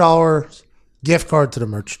 $500 gift card to the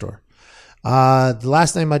merch store. The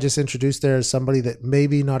last name I just introduced there is somebody that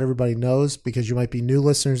maybe not everybody knows because you might be new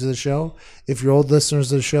listeners of the show. If you're old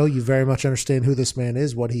listeners of the show, you very much understand who this man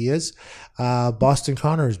is, what he is. Boston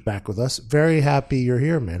Connor is back with us. Very happy you're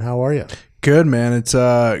here, man. How are you? Good, man. It's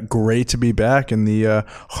great to be back in the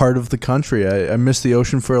heart of the country. I missed the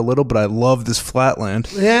ocean for a little, but I love this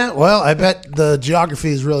flatland. Yeah, well, I bet the geography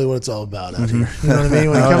is really what it's all about out here. You know what I mean?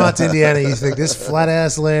 When you come out to Indiana, you think this flat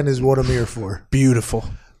ass land is what I'm here for. Beautiful.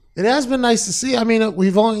 It has been nice to see. I mean,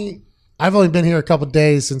 I've only been here a couple of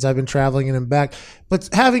days since I've been traveling and back, but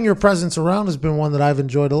having your presence around has been one that I've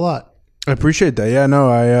enjoyed a lot. I appreciate that. Yeah,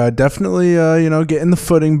 no, I definitely, getting the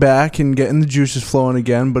footing back and getting the juices flowing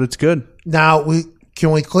again, but it's good. Now,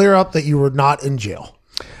 can we clear up that you were not in jail?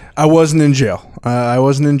 I wasn't in jail. I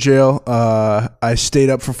wasn't in jail. I stayed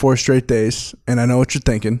up for 4 straight days, and I know what you're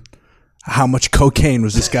thinking. How much cocaine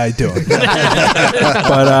was this guy doing?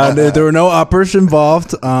 But there were no uppers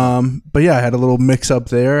involved. But yeah, I had a little mix up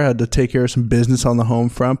there. I had to take care of some business on the home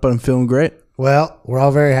front, but I'm feeling great. Well, we're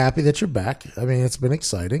all very happy that you're back. I mean, it's been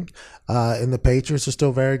exciting. And the Patriots are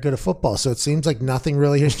still very good at football. So it seems like nothing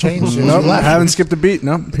really has changed since Nope, you left. haven't skipped a beat.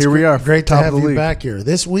 No, here we are. Great to Top have of the you league. back here.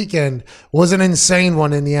 This weekend was an insane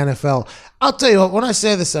one in the NFL. I'll tell you what, when I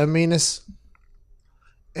say this, I mean this.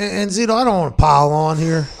 And Zito, I don't want to pile on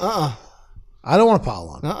here. I don't want to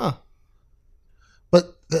pile on.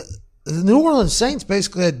 But the New Orleans Saints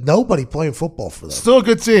basically had nobody playing football for them. Still a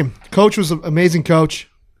good team. Coach was an amazing coach.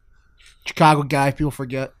 Chicago guy, people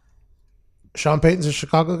forget. Sean Payton's a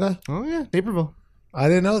Chicago guy? Oh, yeah, Naperville. I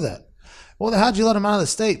didn't know that. Well, then how'd you let him out of the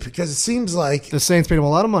state? Because it seems like... The Saints paid him a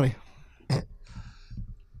lot of money.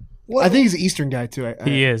 What, I think he's an Eastern guy, too.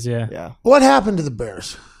 He is, yeah. Yeah. what happened to the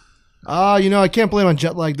Bears? I can't blame on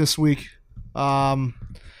jet lag this week.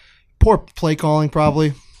 Poor play calling,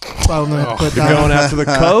 probably. Probably gonna put You're that going after the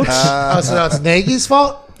coach? Oh, so that's Nagy's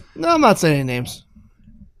fault? No, I'm not saying any names.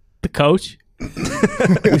 The coach?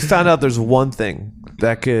 We found out there's one thing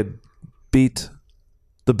that could beat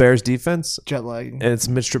the Bears defense, Jet lag. and it's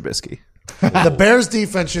Mitch Trubisky. The Bears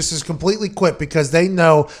defense just is completely quit because they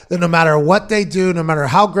know that no matter what they do, no matter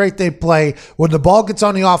how great they play, when the ball gets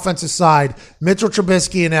on the offensive side, Mitchell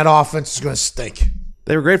Trubisky and that offense is going to stink.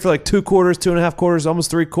 They were great for like 2 quarters, 2.5 quarters, almost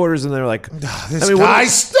 3 quarters, and they were like, This what- guy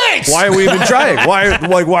stinks. why are we even trying? Why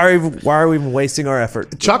are we even wasting our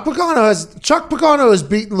effort? Chuck Pagano has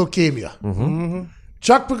beaten leukemia. Mm-hmm.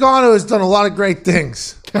 Chuck Pagano has done a lot of great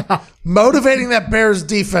things. Motivating that Bears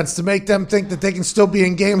defense to make them think that they can still be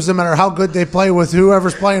in games no matter how good they play with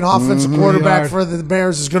whoever's playing offensive quarterback for the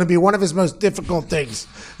Bears is going to be one of his most difficult things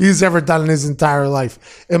he's ever done in his entire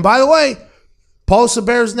life. And by the way, Pulse of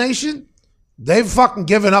Bears Nation, they've fucking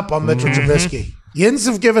given up on Mitchell Trubisky. Yins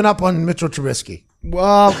have given up on Mitchell Trubisky.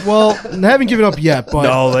 Well, I haven't given up yet, but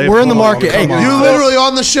No, we're in the market. Hey, You literally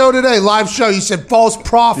on the show today, live show, you said false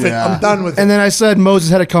prophet. Yeah. I'm done with it. and then I said Moses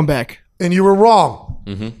had a comeback. And you were wrong.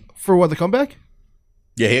 For what, the comeback?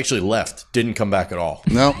 Yeah, he actually left. Didn't come back at all.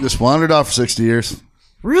 No, just wandered off for 60 years.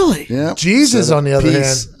 Really? Yeah. Jesus, Said, on the other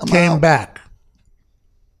 "Peace, hand, I'm came out." back.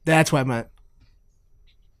 That's what I meant.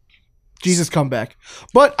 Jesus comeback.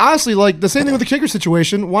 But honestly, like the same thing with the kicker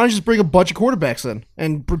situation. Why don't you just bring a bunch of quarterbacks in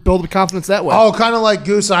and build the confidence that way? Oh, kind of like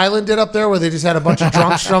Goose Island did up there, where they just had a bunch of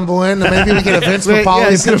drunks stumble in. And maybe we get a Vince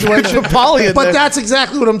Papali situation. But that's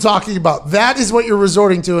exactly what I'm talking about. That is what you're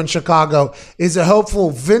resorting to in Chicago, is a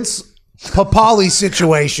hopeful Vince Papali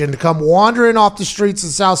situation to come wandering off the streets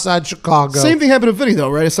of Southside Chicago. Same thing happened to Vinny,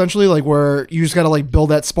 though, right? Essentially, like where you just got to like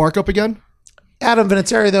build that spark up again. Adam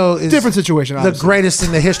Vinatieri, though, is Different situation, the obviously. greatest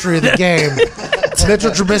in the history of the game. Mitchell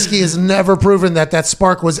Trubisky has never proven that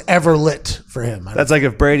spark was ever lit for him. That's like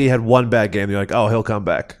if Brady had one bad game, you're like, oh, he'll come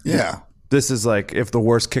back. Yeah. This is like if the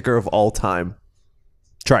worst kicker of all time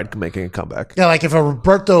tried making a comeback. Yeah, like if a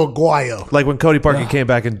Roberto Aguayo. Like when Cody Parkey came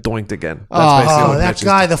back and doinked again. That's Oh, what that Mitch is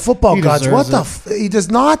guy, the football He gods. What deserves the? He does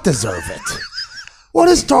not deserve it. What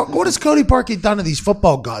has Cody Parkey done to these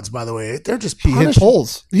football gods? By the way, they're just He hit punishing.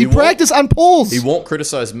 polls. He won't- practiced on polls. He won't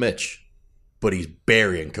criticize Mitch, but he's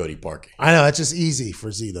burying Cody Parkey. I know it's just easy for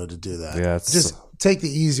Zito to do that. Yeah, it's- just take the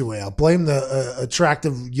easy way. I'll blame the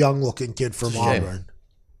attractive, young-looking kid from Shame. Auburn.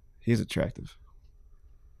 He's attractive,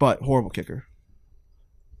 but horrible kicker.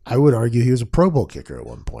 I would argue he was a Pro Bowl kicker at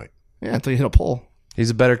one point. Yeah, until you hit a pole. He's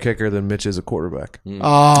a better kicker than Mitch is a quarterback.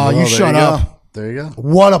 Oh, you there shut you up. go. There you go.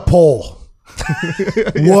 What a poll!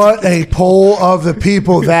 What a poll of the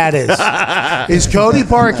people that is. Is Cody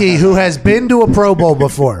Parkey, who has been to a Pro Bowl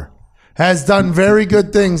before, has done very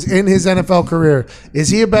good things in his NFL career, is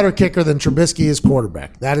he a better kicker than Trubisky is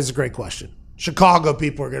quarterback? That is a great question. Chicago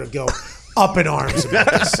people are going to go up in arms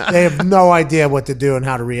about this. They have no idea what to do and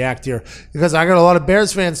how to react here, because I got a lot of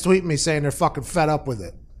Bears fans tweeting me saying they're fucking fed up with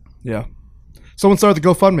it. Yeah. Someone started the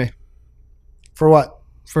GoFundMe For what?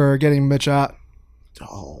 for getting Mitch out.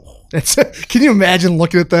 Oh. Can you imagine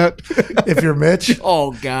looking at that? If you're Mitch.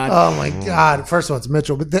 Oh God. Oh my God! First of all, it's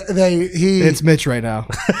Mitchell, but It's Mitch right now.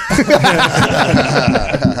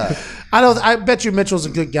 I bet you Mitchell's a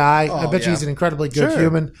good guy. I bet you he's an incredibly good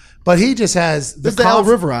human, but he just has This is the Al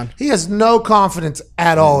River on. He has no confidence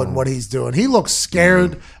at all in what he's doing. He looks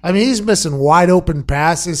scared. I mean, he's missing wide open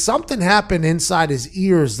passes. Something happened inside his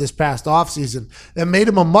ears this past offseason that made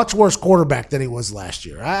him a much worse quarterback than he was last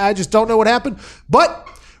year. I just don't know what happened, but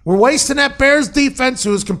we're wasting that Bears defense,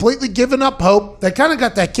 who has completely given up hope. They kind of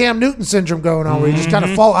got that Cam Newton syndrome going on, where you just kind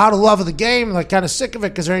of fall out of love of the game, like kind of sick of it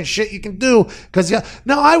because there ain't shit you can do.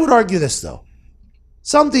 Now, I would argue this, though.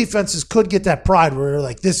 Some defenses could get that pride where they're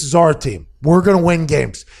like, this is our team. We're going to win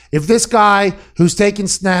games. If this guy who's taking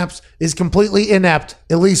snaps is completely inept,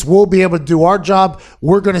 at least we'll be able to do our job.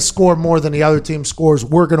 We're going to score more than the other team scores.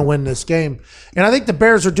 We're going to win this game. And I think the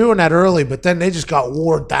Bears are doing that early, but then they just got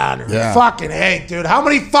wore down. Yeah. Fucking hey, dude. How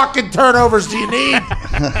many fucking turnovers do you need?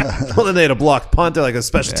 Well, then they had a blocked punt. They're like, the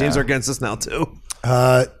special teams are against us now, too.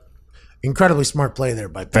 Incredibly smart play there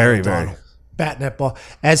by Pat Very, O'Donnell. Batting that ball.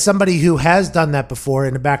 As somebody who has done that before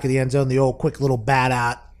in the back of the end zone, the old quick little bat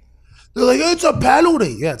out. They're like, it's a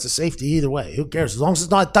penalty. Yeah, it's a safety either way. Who cares? As long as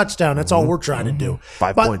it's not a touchdown, that's all we're trying to do.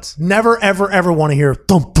 5 But points. Never, ever, ever want to hear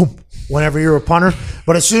thump, thump whenever you're a punter.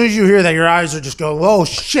 But as soon as you hear that, your eyes are just going, oh,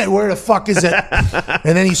 shit, where the fuck is it?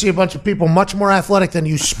 And then you see a bunch of people much more athletic than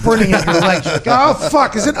you sprinting at your legs. You're like, oh,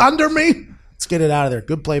 fuck, is it under me? Let's get it out of there.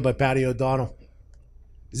 Good play by Patty O'Donnell.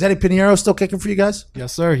 Is Eddie Pinheiro still kicking for you guys?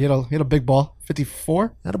 Yes, sir. He had a big ball.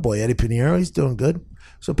 54. Attaboy, Eddie Pinheiro. He's doing good.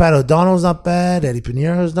 So Pat O'Donnell's not bad. Eddie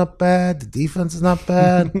Pinheiro's not bad. The defense is not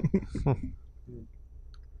bad.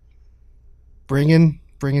 Bring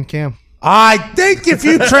in Cam. I think if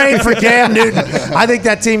you train for Cam Newton, I think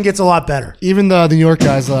that team gets a lot better. Even the New York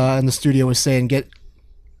guys in the studio was saying,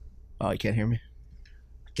 oh, you can't hear me.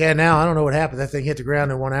 Yeah, now I don't know what happened. That thing hit the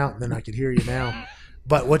ground and went out, and then I could hear you now.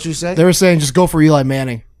 But what you say? They were saying just go for Eli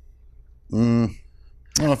Manning. I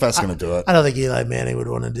don't know if that's going to do it. I don't think Eli Manning would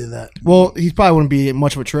want to do that. Well, he probably wouldn't be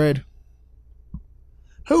much of a trade.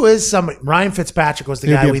 Who is somebody? Ryan Fitzpatrick was the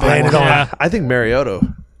He'd guy be a we big landed one. on. Yeah. I think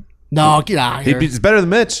Mariota. No, get out of here. He's better than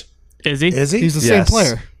Mitch. Is he? Is he? He's the Yes. same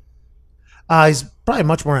player. He's probably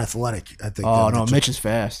much more athletic, I think. Oh, than no, Mitchell. Mitch is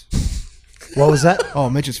fast. What was that? Oh,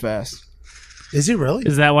 Mitch is fast. Is he really?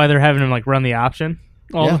 Is that why they're having him like run the option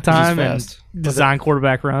all Yeah, the 'cause he's time and fast. design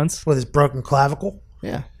quarterback runs? With his broken clavicle?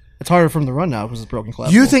 Yeah. It's harder for him to run now because it's broken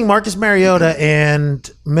clavicle. You think Marcus Mariota and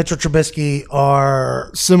Mitchell Trubisky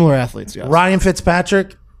are similar athletes? Yes. Ryan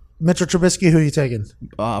Fitzpatrick, Mitchell Trubisky? Who are you taking?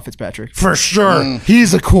 Fitzpatrick. For sure.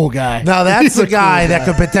 He's a cool guy. Now that's He's the a cool guy that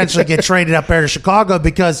could potentially get traded up there to Chicago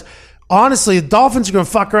because honestly, the Dolphins are going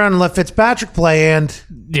to fuck around and let Fitzpatrick play, and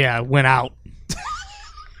Yeah, went out.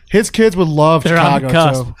 His kids would love They're on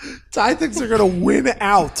Chicago the too. I think they're going to win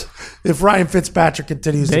out if Ryan Fitzpatrick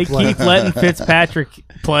continues They to play. keep letting Fitzpatrick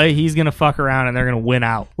play. He's going to fuck around, and they're going to win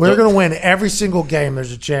out. We're going to win every single game.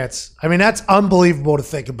 There's a chance. I mean, that's unbelievable to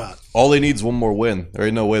think about. All they need is one more win. There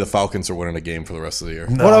ain't no way the Falcons are winning a game for the rest of the year.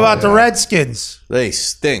 What about the Redskins? They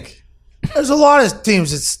stink. There's a lot of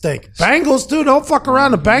teams that stink. Bengals, too. Don't fuck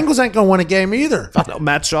around. The Bengals ain't going to win a game either. No,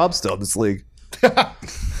 Matt Schaub's still in this league.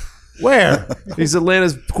 Where? He's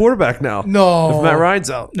Atlanta's quarterback now. No. If Matt Ryan's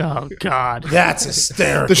out. Oh, God. That's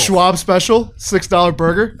hysterical. The Schwab special, $6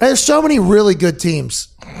 burger. There's so many really good teams.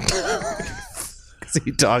 What's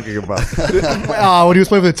he talking about? When he was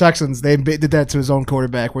playing for the Texans, they did that to his own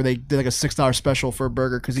quarterback, where they did like a $6 special for a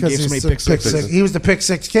burger because he gave so many pick sixes. He was the pick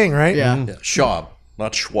six king, right? Yeah. Schwab,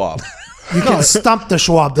 not Schwab. You can stump the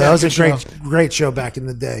Schwab, though. That was a good great show back in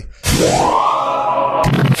the day.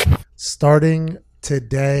 Starting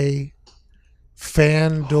today,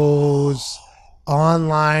 FanDuel's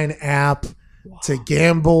online app to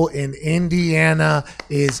gamble in Indiana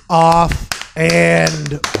is off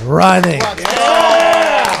and running.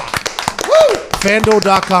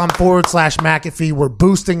 FanDuel.com/McAfee. We're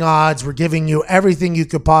boosting odds. We're giving you everything you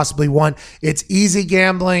could possibly want. It's easy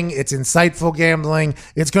gambling. It's insightful gambling.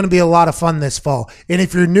 It's going to be a lot of fun this fall. And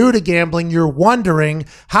if you're new to gambling, you're wondering,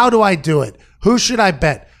 how do I do it? Who should I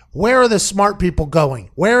bet? Where are the smart people going?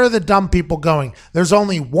 Where are the dumb people going? There's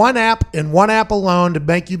only one app and one app alone to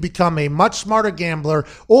make you become a much smarter gambler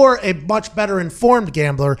or a much better informed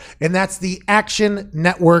gambler, and that's the Action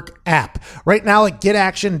Network app. Right now at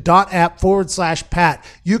getaction.app/Pat,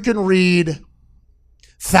 you can read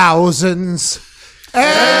thousands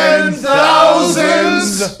and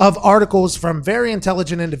thousands of articles from very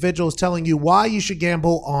intelligent individuals telling you why you should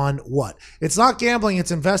gamble on what. It's not gambling, it's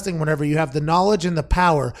investing whenever you have the knowledge and the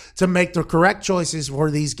power to make the correct choices for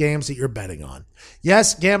these games that you're betting on.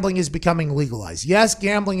 Yes, gambling is becoming legalized. Yes,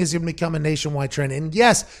 gambling is going to become a nationwide trend. And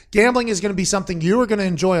yes, gambling is going to be something you are going to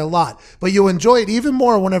enjoy a lot, but you'll enjoy it even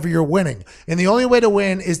more whenever you're winning. And the only way to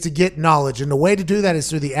win is to get knowledge. And the way to do that is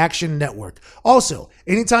through the Action Network. Also,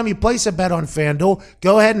 anytime you place a bet on FanDuel,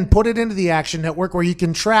 go ahead and put it into the Action Network where you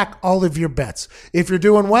can track all of your bets. If you're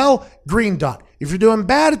doing well, green dot. If you're doing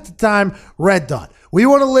bad at the time, red dot. We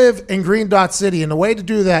want to live in Green Dot City, and the way to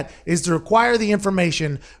do that is to acquire the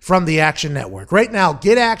information from the Action Network. Right now,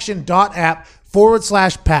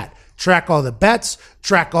 getaction.app/Pat. Track all the bets,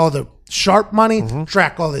 track all the sharp money,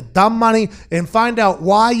 track all the dumb money, and find out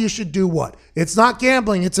why you should do what. It's not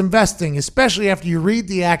gambling, it's investing, especially after you read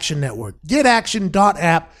the Action Network.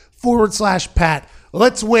 Getaction.app/Pat.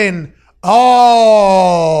 Let's win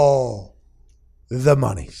all the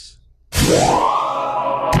monies.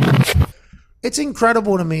 It's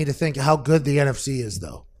incredible to me to think how good the NFC is,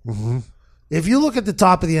 though. If you look at the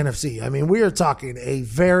top of the NFC, I mean, we are talking a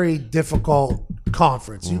very difficult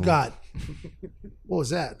conference. You got, what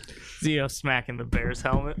was that? Zio smacking the Bears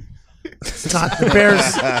helmet. It's not the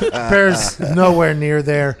Bears. Bears nowhere near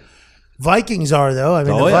there. Vikings are, though. I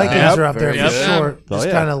mean, the Vikings are up there for sure.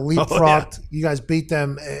 Just kind of leapfrogged. You guys beat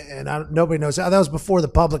them, and nobody knows how. That was before the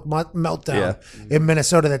public meltdown in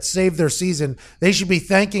Minnesota that saved their season. They should be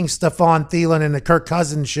thanking Stephon Thielen and the Kirk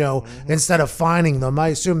Cousins show instead of fining them. I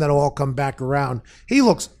assume that'll all come back around. He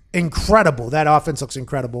looks incredible. That offense looks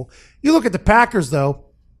incredible. You look at the Packers, though.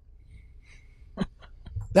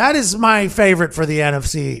 That is my favorite for the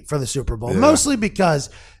NFC for the Super Bowl, mostly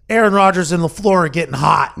because Aaron Rodgers and LaFleur are getting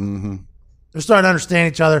hot. They're starting to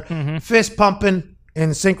understand each other. Fist pumping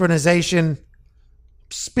and synchronization,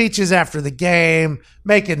 speeches after the game,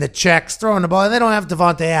 making the checks, throwing the ball. And they don't have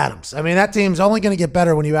Devontae Adams. I mean, that team's only going to get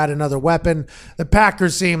better when you add another weapon. The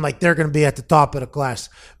Packers seem like they're going to be at the top of the class.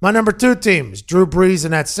 My number 2 team is Drew Brees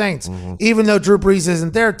and that Saints. Even though Drew Brees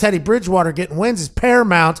isn't there, Teddy Bridgewater getting wins is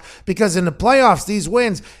paramount because in the playoffs, these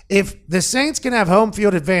wins, if the Saints can have home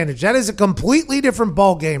field advantage, that is a completely different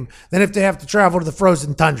ball game than if they have to travel to the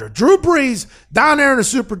frozen tundra. Drew Brees down there in the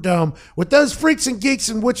Superdome with those freaks and geeks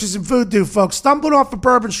and witches and voodoo folks stumbling off of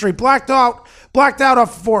Bourbon Street, blacked out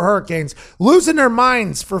off of 4 hurricanes, losing their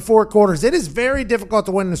minds for 4 quarters. It is very difficult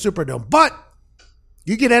to win in the Superdome, but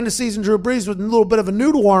you get end of season Drew Brees with a little bit of a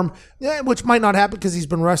noodle arm, which might not happen because he's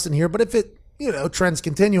been resting here, but if it, trends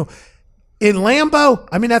continue in Lambeau,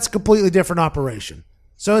 I mean, that's a completely different operation.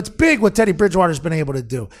 So it's big what Teddy Bridgewater's been able to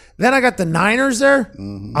do. Then I got the Niners there.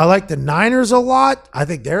 I like the Niners a lot. I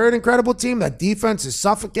think they're an incredible team. That defense is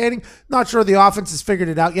suffocating. Not sure the offense has figured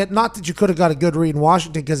it out yet. Not that you could have got a good read in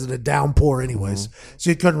Washington because of the downpour anyways.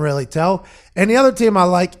 So you couldn't really tell. And the other team I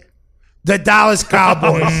like, the Dallas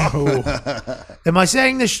Cowboys. Am I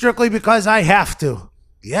saying this strictly because I have to?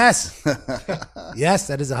 Yes. Yes,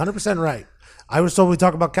 that is 100% right. I was told we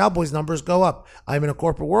talk about Cowboys numbers go up. I'm in a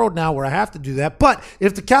corporate world now where I have to do that. But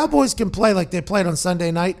if the Cowboys can play like they played on Sunday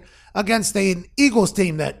night against an Eagles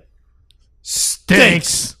team that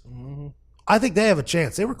stinks, I think they have a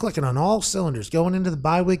chance. They were clicking on all cylinders going into the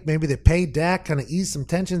bye week. Maybe they paid Dak, kind of ease some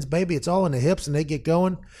tensions. Maybe it's all in the hips and they get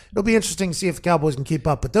going. It'll be interesting to see if the Cowboys can keep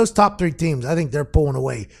up. But those top 3 teams, I think they're pulling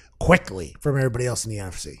away quickly from everybody else in the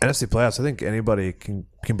NFC. NFC playoffs, I think anybody can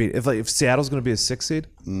beat. If Seattle's going to be a 6 seed,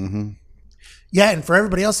 Yeah, and for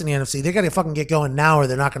everybody else in the NFC, they got to fucking get going now or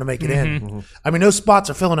they're not going to make it in. I mean, those spots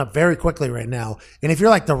are filling up very quickly right now. And if you're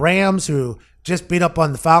like the Rams who just beat up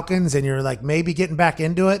on the Falcons and you're like maybe getting back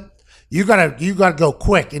into it, you gotta go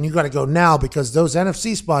quick and you got to go now because those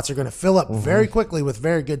NFC spots are going to fill up very quickly with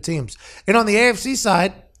very good teams. And on the AFC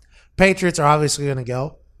side, Patriots are obviously going to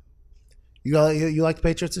go. You like the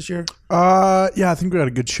Patriots this year? Yeah, I think we got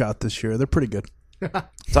a good shot this year. They're pretty good.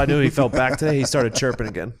 so I knew he felt back today. He started chirping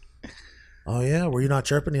again. Oh, yeah? Were you not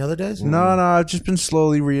chirping the other days? No, I've just been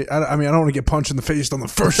slowly I mean, I don't want to get punched in the face on the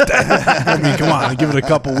first day. I mean, come on. Give it a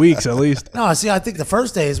couple weeks at least. No, see, I think the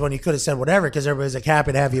first day is when you could have said whatever because everybody's like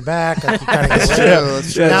happy to have you back. Like, you kinda get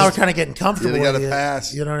That's true. now we're kind of getting comfortable. You gotta with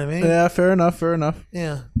pass. You know what I mean? Yeah, fair enough.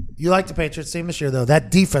 Yeah. You like the Patriots team this year, though. That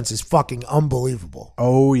defense is fucking unbelievable.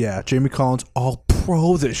 Oh, yeah. Jamie Collins, all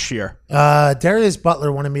pro this year. Darius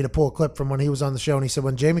Butler wanted me to pull a clip from when he was on the show, and he said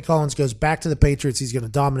when Jamie Collins goes back to the Patriots, he's going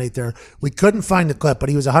to dominate there. We couldn't find the clip, but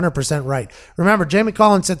he was 100% right. Remember, Jamie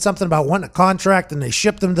Collins said something about wanting a contract, and they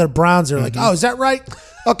shipped him to the Browns. They're like, oh, is that right?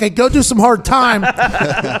 Okay, go do some hard time.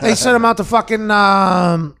 They sent him out to fucking,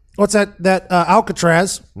 what's that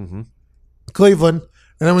Alcatraz, Cleveland.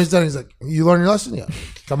 And then when he's done, he's like, you learned your lesson? Yeah.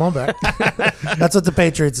 Come on back. That's what the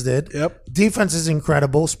Patriots did. Yep. Defense is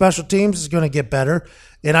incredible. Special teams is going to get better.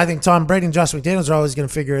 And I think Tom Brady and Josh McDaniels are always going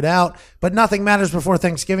to figure it out. But nothing matters before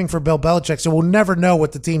Thanksgiving for Bill Belichick. So we'll never know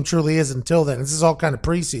what the team truly is until then. This is all kind of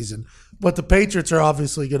preseason. But the Patriots are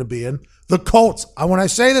obviously going to be in. The Colts. When I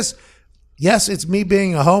say this, yes, it's me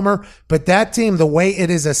being a homer. But that team, the way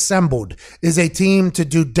it is assembled, is a team to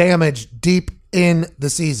do damage deep in the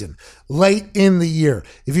season, late in the year.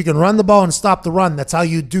 If you can run the ball and stop the run, that's how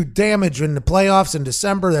you do damage in the playoffs in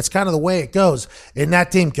December. That's kind of the way it goes. And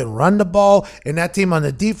that team can run the ball, and that team on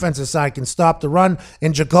the defensive side can stop the run.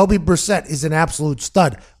 And Jacoby Brissett is an absolute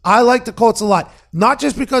stud. I like the Colts a lot, not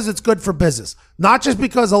just because it's good for business, not just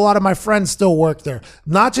because a lot of my friends still work there,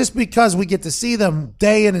 not just because we get to see them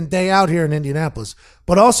day in and day out here in Indianapolis,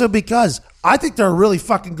 but also because I think they're a really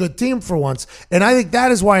fucking good team for once. And I think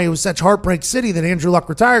that is why it was such Heartbreak City that Andrew Luck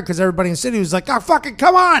retired, because everybody in the city was like, oh, fucking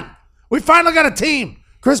come on. We finally got a team.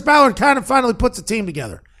 Chris Ballard kind of finally puts a team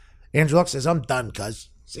together. Andrew Luck says, I'm done, cuz.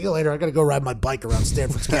 See you later. I got to go ride my bike around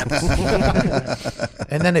Stanford's campus.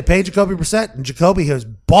 And then they paid Jacoby Brissett, and Jacoby has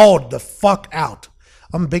balled the fuck out.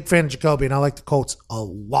 I'm a big fan of Jacoby, and I like the Colts a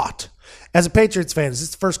lot. As a Patriots fan, is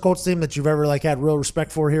this the first Colts team that you've ever had real respect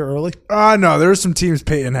for here early? No, there were some teams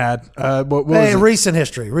Peyton had. What was it? Recent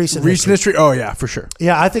history. Recent history. Oh, yeah, for sure.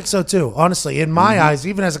 Yeah, I think so too. Honestly, in my eyes,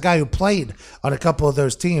 even as a guy who played on a couple of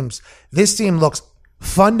those teams, this team looks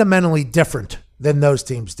fundamentally different than those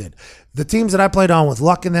teams did. The teams that I played on with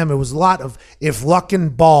Luck in them, it was a lot of if Luck can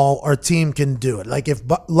ball, our team can do it. Like if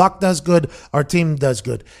Luck does good, our team does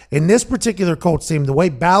good. In this particular Colts team, the way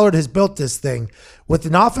Ballard has built this thing, with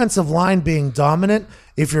an offensive line being dominant,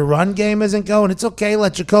 if your run game isn't going, it's okay.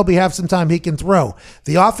 Let Jacoby have some time he can throw.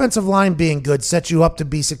 The offensive line being good sets you up to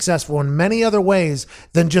be successful in many other ways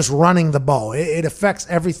than just running the ball. It affects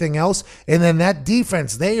everything else. And then that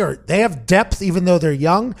defense, they have depth even though they're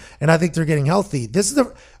young, and I think they're getting healthy.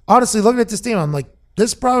 Honestly, looking at this team, I'm like,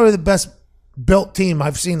 this is probably the best built team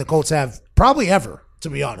I've seen the Colts have probably ever, to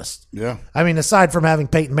be honest. Yeah. I mean, aside from having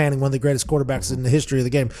Peyton Manning, one of the greatest quarterbacks in the history of the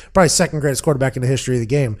game, probably second greatest quarterback in the history of the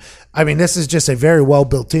game. I mean, this is just a very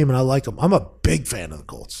well-built team, and I like them. I'm a big fan of the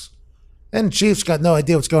Colts. And Chiefs got no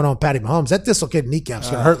idea what's going on with Patty Mahomes. That dislocated kneecap's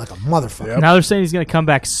going to hurt like a motherfucker. Yep. Now they're saying he's going to come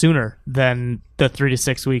back sooner than the 3 to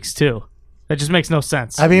 6 weeks, too. That just makes no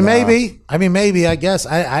sense. I mean, maybe. I guess.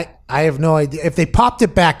 I have no idea. If they popped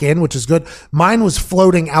it back in, which is good, mine was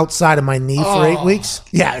floating outside of my knee for 8 weeks.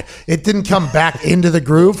 Yeah, it didn't come back into the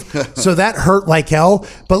groove. So that hurt like hell.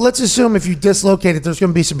 But let's assume if you dislocate it, there's going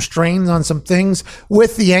to be some strains on some things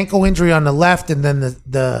with the ankle injury on the left and then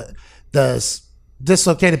the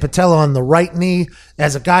dislocated patella on the right knee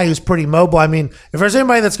as a guy who's pretty mobile. I mean, if there's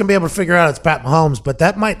anybody that's going to be able to figure out, it's Pat Mahomes, but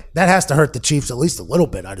that has to hurt the Chiefs at least a little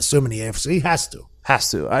bit. I'd assume in the AFC has to.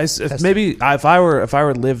 If I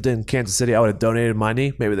were lived in Kansas City, I would have donated my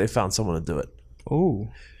knee. Maybe they found someone to do it. Oh.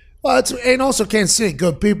 Well, and also Kansas City,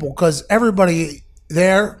 good people, because everybody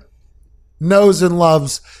there knows and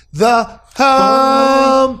loves the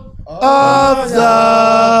home of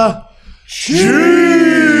the Chiefs.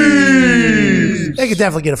 They could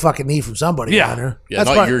definitely get a fucking knee from somebody down there. Yeah,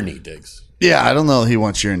 not your knee, Diggs. Yeah, I don't know. He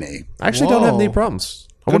wants your knee. I actually don't have knee problems.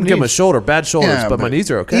 I wouldn't give him a shoulder, bad shoulders, but my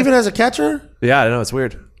knees are okay. Even as a catcher? Yeah, I know, it's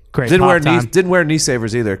weird. Great. Didn't wear knee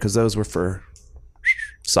savers either because those were for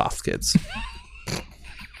soft kids.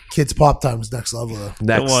 Kids pop time was next level though.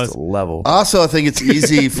 Next level. Also, I think it's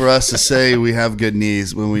easy for us to say we have good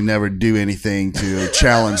knees when we never do anything to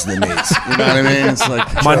challenge the knees. You know what I mean? It's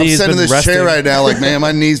like My I'm knee's sitting in been this resting. chair right now, like, man,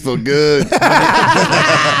 my knees feel good.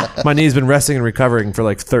 My knee's been resting and recovering for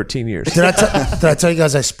like 13 years. Did I tell you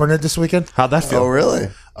guys I sprinted this weekend? How'd that feel? Oh, really?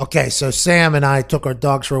 Okay, so Sam and I took our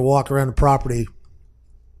dogs for a walk around the property.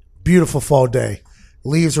 Beautiful fall day.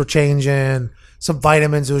 Leaves were changing, some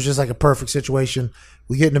vitamins. It was just like a perfect situation.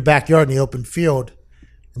 We get in the backyard in the open field,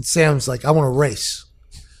 and Sam's like, I want to race.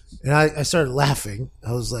 And I started laughing.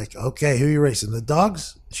 I was like, okay, who are you racing? The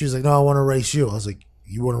dogs? She was like, no, I want to race you. I was like,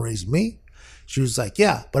 you want to race me? She was like,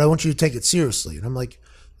 yeah, but I want you to take it seriously. And I'm like,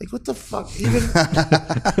 what the fuck?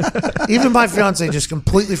 Even my fiance just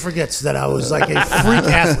completely forgets that I was like a freak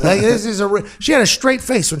athlete. Like, she had a straight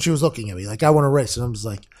face when she was looking at me, like, I want to race. And I was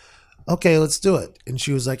like, okay, let's do it. And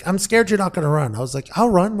she was like, I'm scared you're not going to run. I was like, I'll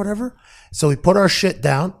run, whatever. So we put our shit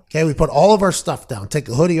down. Okay, we put all of our stuff down. Take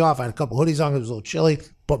the hoodie off. I had a couple hoodies on. It was a little chilly.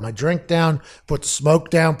 Put my drink down. Put the smoke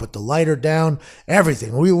down. Put the lighter down.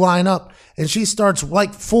 Everything. We line up, and she starts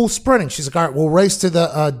like full sprinting. She's like, all right, we'll race to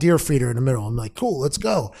the deer feeder in the middle. I'm like, cool, let's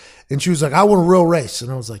go. And she was like, I want a real race. And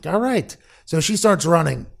I was like, all right. So she starts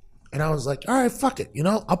running. And I was like, all right, fuck it.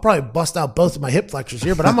 I'll probably bust out both of my hip flexors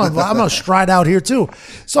here, but I'm gonna stride out here too.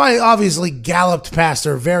 So I obviously galloped past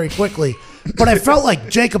her very quickly, but I felt like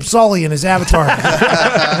Jacob Sully in his Avatar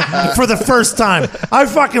for the first time. I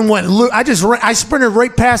fucking went. I sprinted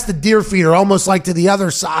right past the deer feeder, almost like to the other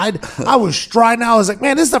side. I was striding. I was like,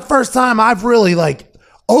 man, this is the first time I've really like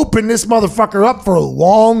opened this motherfucker up for a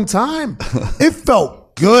long time. It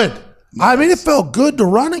felt good. I mean, it felt good to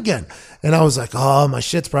run again. And I was like, oh, my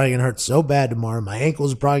shit's probably going to hurt so bad tomorrow. My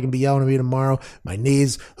ankles are probably going to be yelling at me tomorrow. My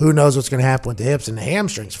knees, who knows what's going to happen with the hips and the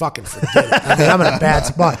hamstrings. Fucking forget it. I mean, I'm in a bad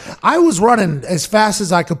spot. I was running as fast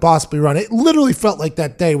as I could possibly run. It literally felt like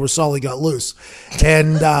that day where Sully got loose.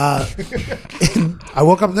 And I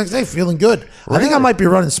woke up the next day feeling good. Really? I think I might be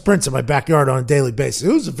running sprints in my backyard on a daily basis.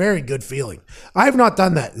 It was a very good feeling. I have not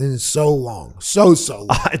done that in so long. So long.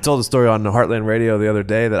 I told a story on the Heartland Radio the other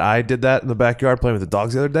day that I did that in the backyard playing with the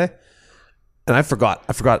dogs the other day. And I forgot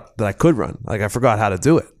that I could run. Like, I forgot how to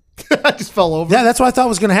do it. I just fell over. Yeah, that's what I thought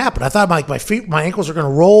was going to happen. I thought my ankles are going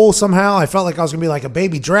to roll somehow. I felt like I was going to be like a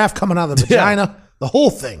baby giraffe coming out of the vagina. The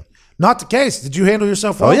whole thing. Not the case. Did you handle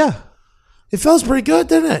yourself well? Oh, yeah. It feels pretty good,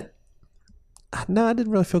 didn't it? No, it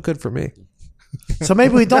didn't really feel good for me. So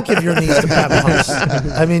maybe we don't give your knees to Pat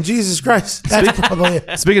Mahomes. I mean, Jesus Christ. That's probably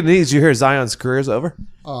it. Speaking of knees, you hear Zion's career is over?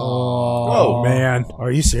 Oh, man.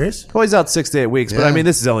 Are you serious? Well, he's out 6 to 8 weeks, but Yeah. I mean,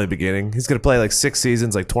 this is only the beginning. He's going to play like 6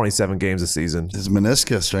 seasons, like 27 games a season. His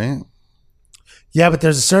meniscus, right? Yeah, but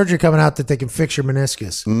there's a surgery coming out that they can fix your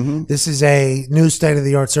meniscus. Mm-hmm. This is a new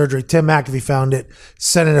state-of-the-art surgery. Tim McAfee found it,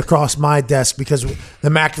 sent it across my desk because the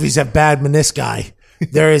McAfees have bad menisci.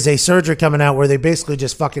 There is a surgery coming out where they basically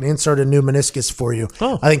just fucking insert a new meniscus for you.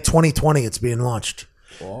 Oh. I think 2020 it's being launched.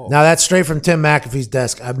 Whoa. Now, that's straight from Tim McAfee's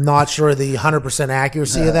desk. I'm not sure the 100%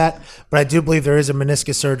 accuracy of that, but I do believe there is a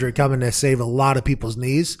meniscus surgery coming to save a lot of people's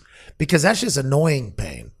knees because that's just annoying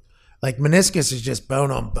pain. Like, meniscus is just bone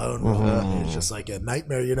on bone. Mm-hmm. It's just like a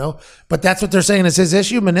nightmare, But that's what they're saying is his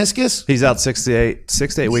issue, meniscus. He's out 6 to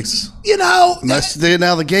 8 weeks. Now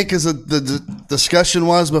the gate, because the discussion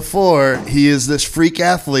was before, he is this freak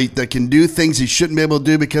athlete that can do things he shouldn't be able to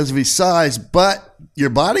do because of his size, but your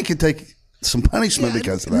body can take some punishment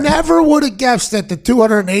because of that. Never would have guessed that the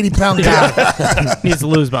 280-pound guy needs to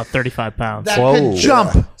lose about 35 pounds. That could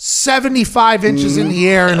jump 75 inches in the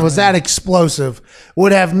air and was that explosive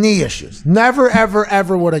would have knee issues. Never, ever,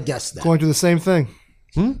 ever would have guessed that. Going through the same thing.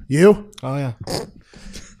 You? Oh, yeah.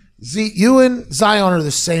 You and Zion are the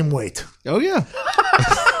same weight. Oh, yeah.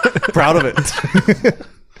 Proud of it.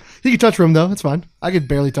 You can touch rim, though. It's fine. I could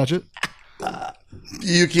barely touch it.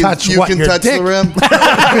 You can touch the rim.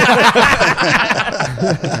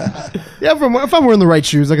 Yeah, if I'm wearing the right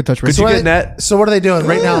shoes, I can touch my Could you shoes. get net? So what are they doing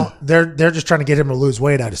right now? They're just trying to get him to lose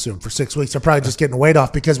weight, I'd assume, for 6 weeks. They're probably just getting weight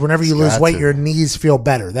off because whenever you lose weight, your knees feel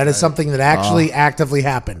better. That is something that actually actively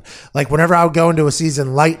happened. Like whenever I would go into a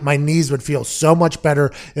season light, my knees would feel so much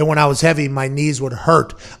better, and when I was heavy, my knees would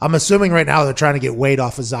hurt. I'm assuming right now they're trying to get weight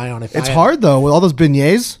off of Zion. It's hard though with all those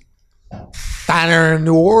beignets. Diner in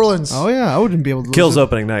New Orleans. Oh yeah, I wouldn't be able to. Kills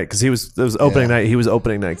opening night because it was opening night. He was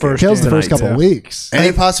opening night. Kills the first couple of weeks.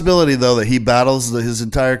 Any possibility though that he battles his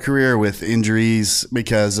entire career with injuries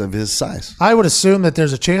because of his size? I would assume that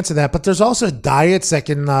there's a chance of that, but there's also diets that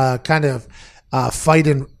can kind of fight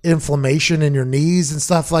inflammation in your knees and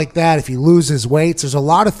stuff like that. If he loses weight, there's a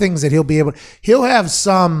lot of things that he'll be able. He'll have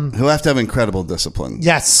to have incredible discipline.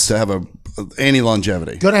 Yes, to have any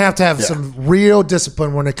longevity. Going to have some real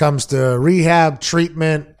discipline when it comes to rehab,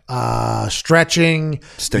 treatment, stretching,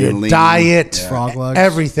 staying lean, diet, frog legs,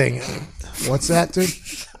 everything. What's that, dude?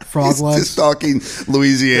 Frog legs. Just talking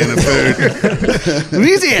Louisiana food.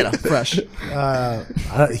 Louisiana fresh.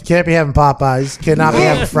 He can't be having Popeyes. Cannot be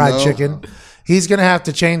having fried chicken. He's going to have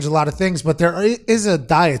to change a lot of things, but there is a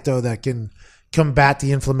diet though that can combat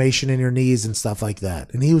the inflammation in your knees and stuff like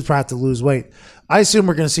that. And he would probably have to lose weight. I assume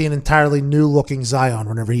we're going to see an entirely new looking Zion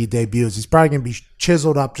whenever he debuts. He's probably going to be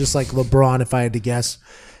chiseled up just like LeBron, if I had to guess.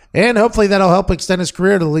 And hopefully that'll help extend his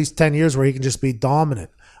career to at least 10 years where he can just be dominant.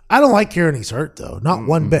 I don't like hearing he's hurt, though. Not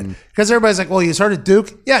one bit. Because everybody's like, well, he's hurt at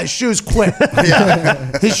Duke. Yeah, his shoes quit.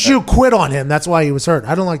 His shoe quit on him. That's why he was hurt.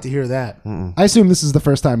 I don't like to hear that. I assume this is the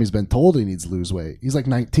first time he's been told he needs to lose weight. He's like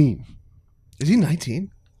 19. Is he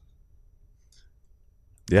 19?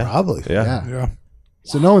 Yeah. Probably. Yeah.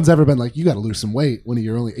 So no one's ever been like, you got to lose some weight when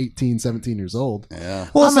you're only 18, 17 years old. Yeah.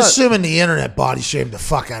 Well, I'm assuming the internet body shamed the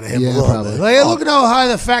fuck out of him a little probably. bit. Like, hey, look at how high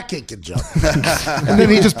the fat kid can jump. And then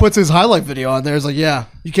he just puts his highlight video on there. It's like, yeah,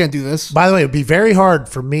 you can't do this. By the way, it'd be very hard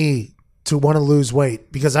for me to want to lose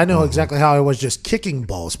weight because I know exactly how I was just kicking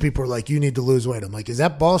balls. People are like, you need to lose weight. I'm like, is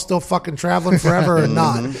that ball still fucking traveling forever or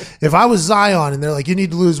not? If I was Zion and they're like, you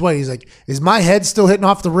need to lose weight, he's like, is my head still hitting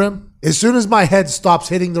off the rim? As soon as my head stops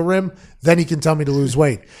hitting the rim, then he can tell me to lose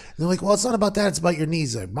weight. And they're like, well, it's not about that. It's about your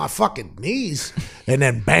knees. Like, my fucking knees. And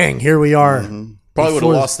then bang, here we are. Probably would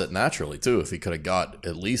have lost it naturally, too, if he could have got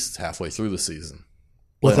at least halfway through the season.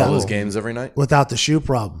 Playing all those games every night. Without the shoe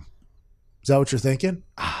problem. Is that what you're thinking?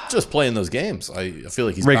 Just playing those games. I feel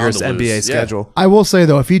like he's Rigorous bound to NBA lose. schedule. I will say,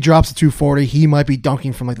 though, if he drops to 240, he might be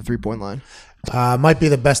dunking from like the 3-point line. Might be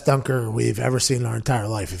the best dunker we've ever seen in our entire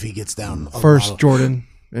life if he gets down. First Jordan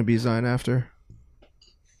and be Zion after.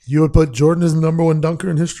 You would put Jordan as the number one dunker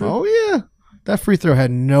in history? Oh, yeah. That free throw had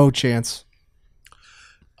no chance.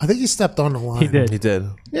 I think he stepped on the line. He did. He did.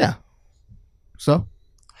 Yeah. So?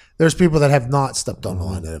 There's people that have not stepped on the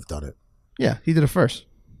line that have done it. Yeah, he did it first.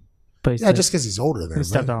 But Yeah, just because he's older than he him.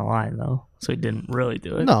 stepped right? on the line, though, so he didn't really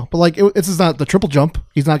do it. No, but like, this is not the triple jump.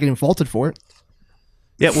 He's not getting faulted for it.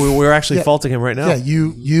 Yeah, we're actually faulting him right now. Yeah,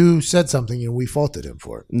 you said something and we faulted him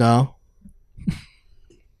for it. No.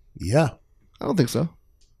 Yeah. I don't think so.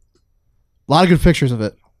 A lot of good pictures of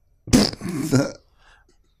it.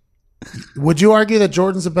 Would you argue that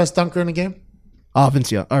Jordan's the best dunker in the game?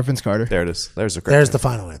 Vince Carter. There it is. There's the There's the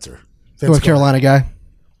final answer. Vince North Carter. Carolina guy.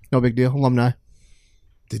 No big deal. Alumni.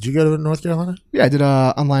 Did you go to North Carolina? Yeah, I did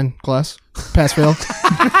a online class. Pass fail.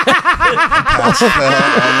 Online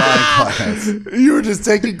class. You were just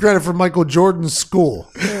taking credit for Michael Jordan's school.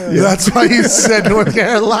 That's why you said North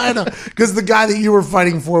Carolina. Because the guy that you were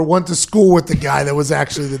fighting for went to school with the guy that was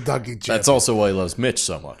actually the dunking champ. That's also why he loves Mitch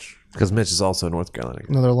so much. Because Mitch is also a North Carolina.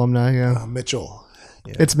 Another alumni, yeah. Mitchell.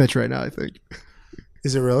 Yeah. It's Mitch right now, I think.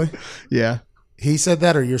 Is it really? Yeah. He said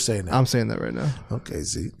that or you're saying that? I'm saying that right now. Okay,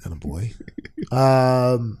 Z. And a boy.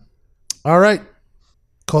 All right.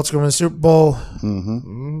 Colts going to win the Super Bowl.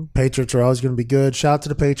 Patriots are always going to be good. Shout out to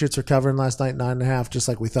the Patriots for covering last night 9.5, just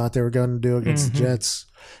like we thought they were going to do against the Jets.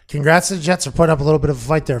 Congrats to the Jets for putting up a little bit of a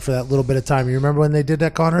fight there for that little bit of time. You remember when they did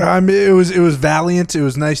that, Connor? I mean, it was valiant. It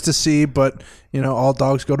was nice to see, but all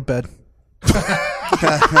dogs go to bed.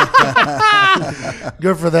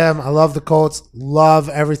 Good for them. I love the Colts. Love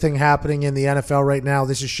everything happening in the NFL right now.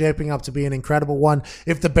 This is shaping up to be an incredible one.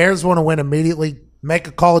 If the Bears want to win immediately, make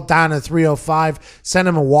a call down at 305. Send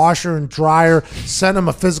them a washer and dryer. Send them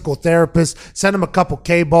a physical therapist. Send them a couple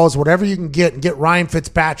K-balls, whatever you can get, and get Ryan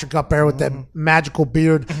Fitzpatrick up there with that magical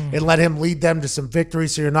beard and let him lead them to some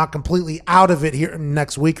victories so you're not completely out of it here in the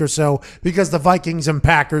next week or so because the Vikings and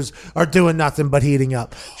Packers are doing nothing but heating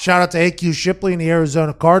up. Shout out to AQ Shipley and the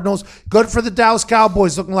Arizona Cardinals. Good for the Dallas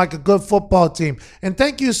Cowboys, looking like a good football team. And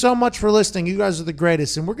thank you so much for listening. You guys are the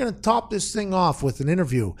greatest. And we're going to top this thing off with an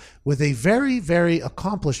interview with a very, very very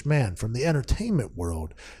accomplished man from the entertainment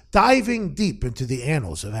world, diving deep into the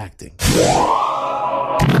annals of acting.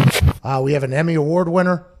 We have an Emmy Award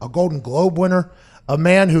winner, a Golden Globe winner, a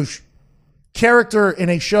man whose character in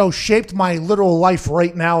a show shaped my literal life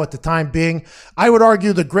right now at the time being. I would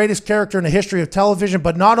argue the greatest character in the history of television,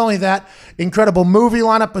 but not only that, incredible movie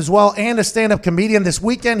lineup as well, and a stand-up comedian. This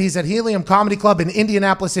weekend, he's at Helium Comedy Club in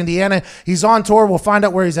Indianapolis, Indiana. He's on tour. We'll find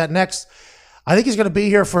out where he's at next. I think he's going to be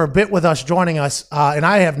here for a bit with us, joining us, and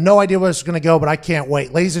I have no idea where it's going to go, but I can't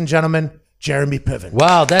wait. Ladies and gentlemen, Jeremy Piven.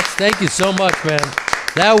 Wow, thank you so much, man.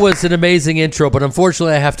 That was an amazing intro, but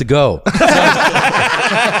unfortunately I have to go.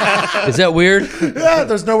 Is that weird? Yeah,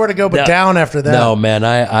 there's nowhere to go but down after that. No, man,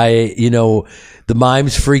 I the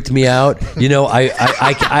mimes freaked me out.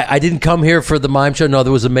 I didn't come here for the mime show. No,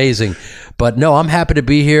 that was amazing. But no, I'm happy to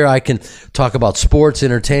be here. I can talk about sports,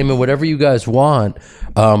 entertainment, whatever you guys want.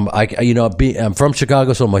 I'm from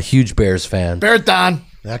Chicago, so I'm a huge Bears fan. Bear Don.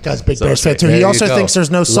 That guy's a big Bears fan too. He also thinks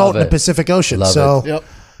there's no salt in the Pacific Ocean. Yep.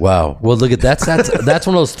 Wow. Well, look at that's one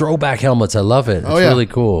of those throwback helmets. I love it. It's really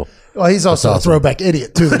cool. Well, he's also a throwback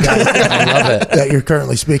idiot too. The guy I love it that you're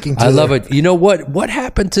currently speaking to. I love it. You know what? What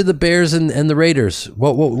happened to the Bears and the Raiders?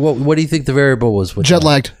 What do you think the variable was? With jet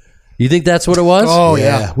lagged? You think that's what it was? Oh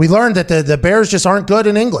yeah. We learned that the Bears just aren't good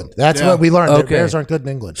in England. That's what we learned. Okay. The Bears aren't good in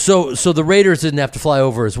England. So the Raiders didn't have to fly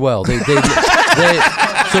over as well. The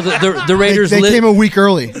Raiders they came a week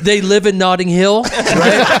early. They live in Notting Hill,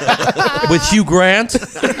 right? With Hugh Grant.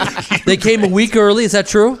 They came a week early. Is that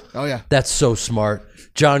true? Oh yeah. That's so smart.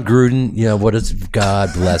 John Gruden,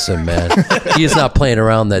 God bless him, man. He is not playing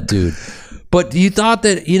around, that dude. But you thought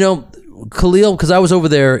that, Khalil, because I was over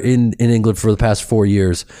there in England for the past 4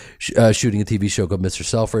 years shooting a TV show called Mr.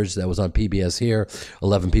 Selfridge that was on PBS here.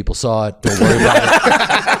 11 people saw it. Don't worry about it.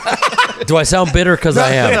 Do I sound bitter? Because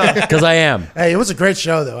I am. Because I am. Hey, it was a great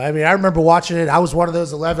show, though. I mean, I remember watching it. I was one of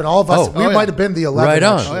those 11. All of us, we might have been the 11. Right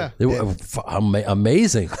on.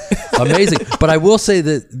 Amazing. Amazing. But I will say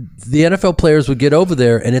that the NFL players would get over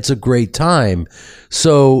there, and it's a great time.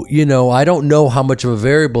 So, I don't know how much of a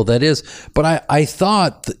variable that is, but I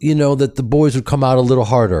thought, that the boys would come out a little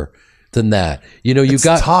harder than that. It's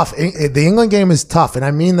tough. The England game is tough, and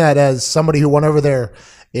I mean that as somebody who went over there.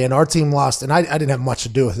 And our team lost, and I didn't have much to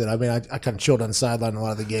do with it. I mean, I kind of chilled on the sideline a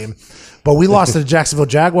lot of the game. But we lost to the Jacksonville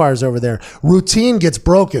Jaguars over there. Routine gets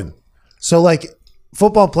broken. So,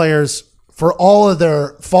 football players, for all of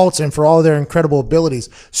their faults and for all of their incredible abilities,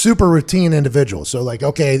 super routine individuals. So,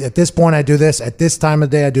 okay, at this point I do this. At this time of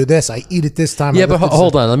day I do this. I eat at this time. Yeah, but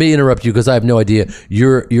hold on. Let me interrupt you because I have no idea.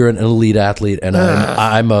 You're an elite athlete, and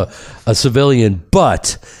I'm a civilian.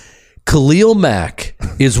 But Khalil Mack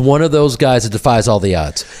is one of those guys that defies all the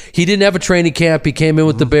odds. He didn't have a training camp. He came in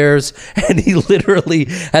with the Bears, and he literally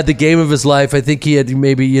had the game of his life. I think he had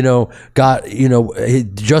maybe, he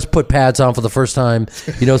just put pads on for the first time,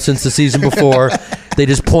 since the season before. They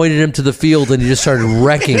just pointed him to the field, and he just started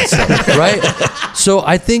wrecking stuff, right? So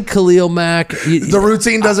I think Khalil Mack... the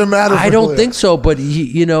routine doesn't matter for I don't Khalil. think so, but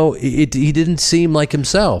he didn't seem like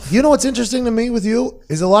himself. You know what's interesting to me with you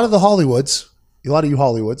is a lot of you Hollywoods,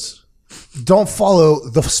 don't follow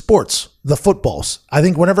the sports, the footballs. I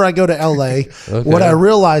think whenever I go to LA, what I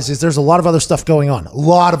realize is there's a lot of other stuff going on.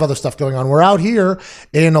 We're out here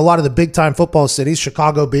in a lot of the big time football cities,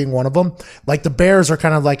 Chicago being one of them. Like the Bears are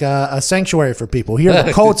kind of like a sanctuary for people. Here,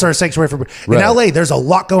 the Colts are a sanctuary for people. In LA, there's a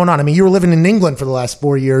lot going on. I mean, you were living in England for the last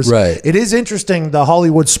 4 years. Right. It is interesting, the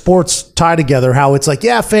Hollywood sports tie together, how it's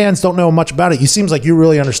fans don't know much about it. You seems like you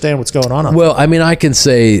really understand what's going on. Well, I mean, I can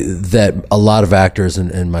say that a lot of actors,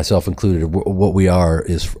 and myself included, what we are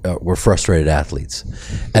is we're frustrated athletes,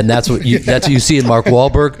 and that's what you see in Mark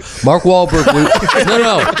Wahlberg.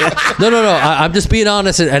 No. I'm just being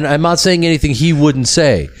honest, and I'm not saying anything he wouldn't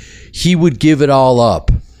say. He would give it all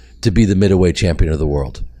up to be the middleweight champion of the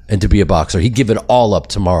world and to be a boxer. He'd give it all up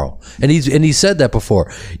tomorrow, and he said that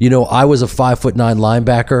before. I was a 5'9"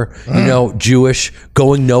 linebacker. Jewish,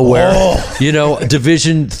 going nowhere.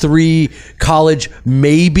 Division III college,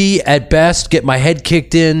 maybe at best, get my head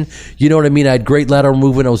kicked in. You know what I mean? I had great lateral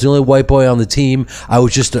movement. I was the only white boy on the team. I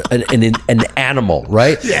was just an animal,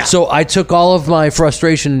 right? Yeah. So I took all of my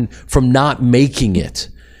frustration from not making it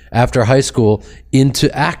after high school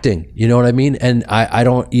into acting. You know what I mean? And I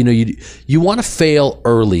don't, you want to fail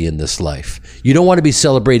early in this life. You don't want to be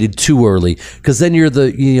celebrated too early, because then you're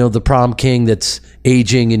the prom king that's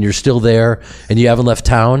aging and you're still there and you haven't left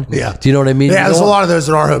town. Yeah. Do you know what I mean? Yeah, there's a lot of those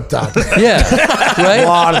in our hometown. Yeah. Right? A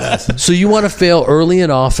lot of those. So you want to fail early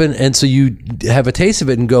and often, and so you have a taste of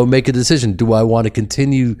it and go make a decision. Do I want to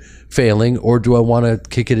continue failing, or do I want to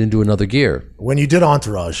kick it into another gear? When you did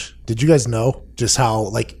Entourage, did you guys know just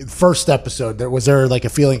how, first episode, was there like a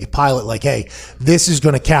feeling, pilot, like, hey, this is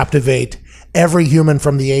going to captivate every human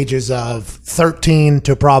from the ages of 13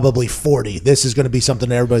 to probably 40. This is going to be something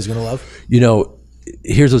that everybody's going to love.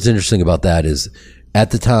 Here's what's interesting about that is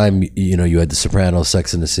at the time, you had The Sopranos,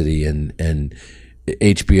 Sex and the City, and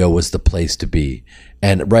HBO was the place to be.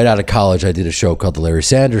 And right out of college, I did a show called The Larry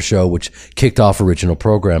Sanders Show, which kicked off original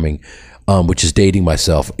programming, which is dating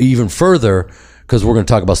myself even further because we're going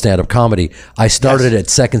to talk about stand-up comedy. I started at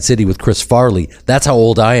Second City with Chris Farley. That's how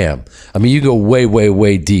old I am. I mean, you go way, way,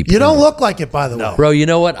 way deep. You don't look like it, by the way. Bro, you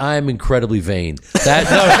know what? I'm incredibly vain.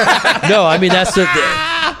 I mean,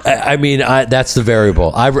 that's the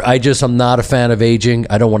variable. I'm not a fan of aging.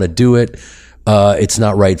 I don't want to do it. It's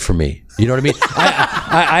not right for me. You know what I mean?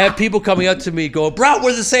 I have people coming up to me going, bro,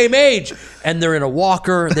 we're the same age. And they're in a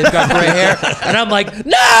walker. They've got gray hair. And I'm like,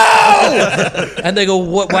 no! And they go,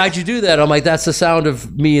 why'd you do that? I'm like, that's the sound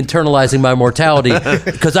of me internalizing my mortality.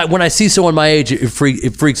 Because when I see someone my age, it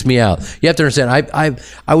freaks me out. You have to understand,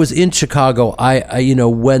 I was in Chicago.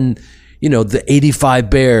 When the 85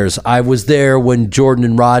 Bears. I was there when Jordan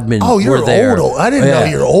and Rodman were there. Old. I didn't know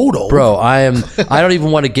you're old. Bro, I don't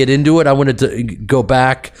even want to get into it. I wanted to go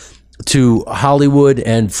back to Hollywood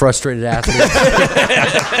and frustrated athletes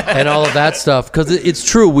and all of that stuff. Because it's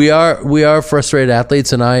true. We are frustrated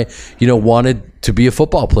athletes, and I, wanted to be a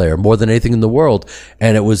football player more than anything in the world.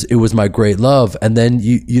 And it was my great love. And then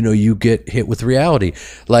you get hit with reality.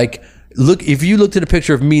 Like, look, if you looked at a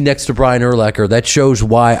picture of me next to Brian Urlacher, that shows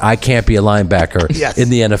why I can't be a linebacker in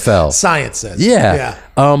the NFL. Science says. Yeah.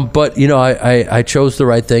 But, I chose the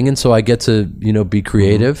right thing, and so I get to, be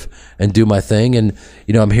creative and do my thing. And,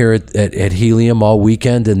 I'm here at Helium all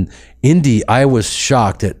weekend. And Indy, I was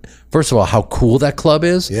shocked at, first of all, how cool that club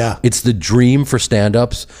is. Yeah. It's the dream for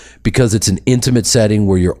stand-ups because it's an intimate setting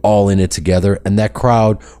where you're all in it together, and that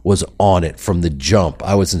crowd was on it from the jump.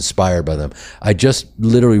 I was inspired by them. I just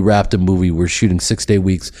literally wrapped a movie. We're shooting 6-day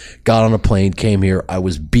weeks, got on a plane, came here. I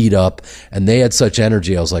was beat up, and they had such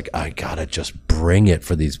energy. I was like, I gotta just bring it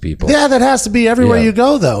for these people. Yeah, that has to be everywhere you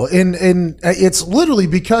go, though. And it's literally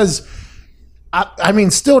because... I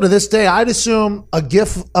mean, still to this day, I'd assume a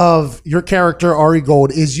GIF of your character, Ari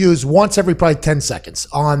Gold, is used once every probably 10 seconds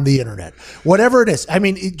on the internet. Whatever it is. I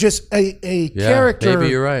mean, just a character.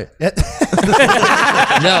 Maybe you're right. No,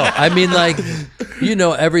 I mean, like,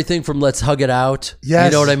 everything from Let's Hug It Out. Yes.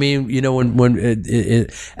 You know what I mean? When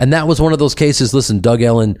and that was one of those cases. Listen, Doug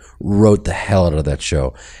Ellen wrote the hell out of that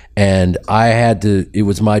show. And it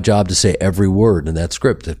was my job to say every word in that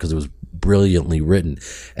script because it was brilliantly written.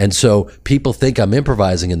 And so people think I'm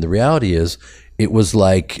improvising, and the reality is it was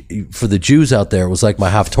like, for the Jews out there, it was like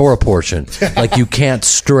my Haftorah portion. Like, you can't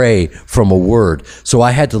stray from a word. So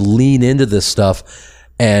I had to lean into this stuff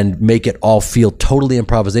and make it all feel totally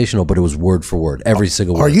improvisational, but it was word for word, every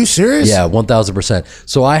single word. Are you serious? Yeah, 1,000%.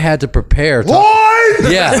 So I had to prepare.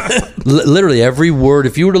 What? Yeah, literally every word.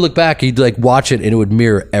 If you were to look back, you'd like watch it and it would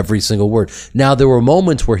mirror every single word. Now, there were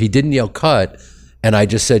moments where he didn't yell cut, and I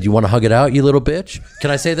just said, you want to hug it out, you little bitch?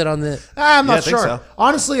 Can I say that on the... I'm not sure. so.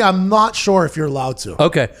 Honestly, I'm not sure if you're allowed to.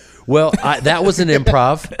 Okay. Well, that was an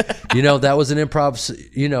improv. That was an improv.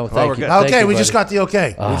 Thank you. Okay, we buddy. just got the okay.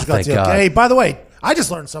 We just got thank the okay. God. Hey, by the way, I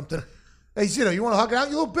just learned something. Hey, you want to hug it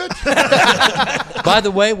out, you little bitch? By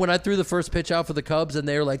the way, when I threw the first pitch out for the Cubs and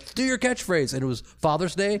they were like, do your catchphrase, and it was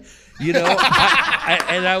Father's Day, and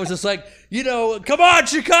I was just like, come on,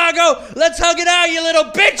 Chicago, let's hug it out, you little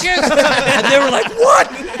bitches. And they were like,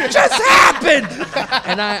 what just happened?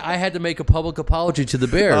 And I had to make a public apology to the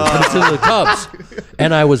Bears, to the Cubs.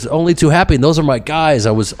 And I was only too happy. And those are my guys.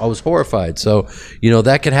 I was horrified. So,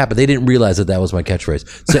 that can happen. They didn't realize that was my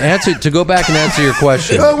catchphrase. So to go back and answer your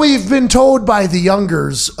question. We've been told by the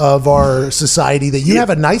youngers of our society that you have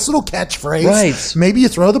a nice little catchphrase. Right. Maybe you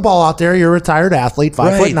throw the ball out there. You're a retired athlete,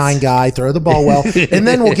 5'9" guy, throw the ball well. And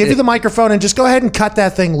then we'll give you the microphone and just go ahead and cut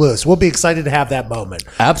that thing loose. We'll be excited to have that moment.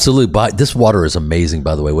 Absolutely. But this water is amazing,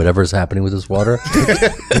 by the way. Whatever is happening with this water.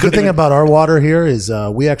 The good thing about our water here is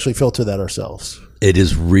we actually filter that ourselves. It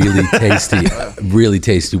is really tasty, really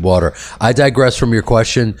tasty water. I digress from your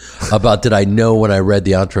question about did I know when I read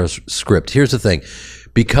the Entourage script. Here's the thing.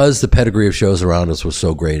 Because the pedigree of shows around us was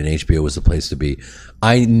so great and HBO was the place to be,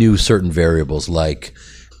 I knew certain variables like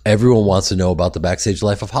everyone wants to know about the backstage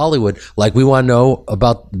life of Hollywood, like we want to know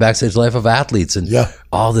about the backstage life of athletes and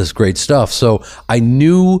all this great stuff. So I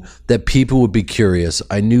knew that people would be curious.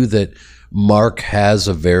 I knew that Mark has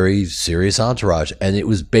a very serious entourage, and it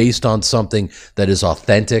was based on something that is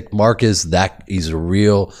authentic. Mark is that he's a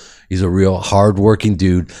real hardworking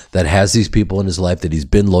dude that has these people in his life that he's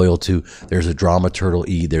been loyal to. There's a drama turtle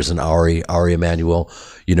E. There's an Ari Emanuel.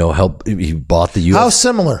 He bought the U.S. How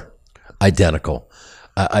similar? identical.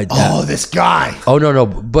 This guy. Oh, no.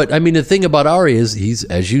 But I mean, the thing about Ari is he's,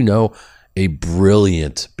 as you know, a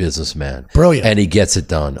brilliant businessman. Brilliant. And he gets it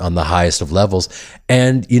done on the highest of levels.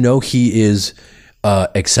 And, you know, he is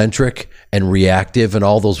eccentric and reactive and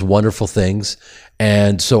all those wonderful things.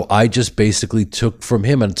 And so I just basically took from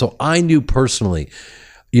him. And so I knew personally,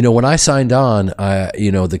 you know, when I signed on,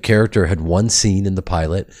 you know, the character had one scene in the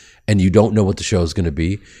pilot, and you don't know what the show is going to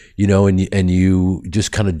be, you know, and you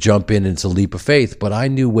just kind of jump in, and it's a leap of faith. But I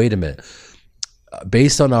knew, wait a minute,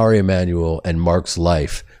 based on Ari Emanuel and Mark's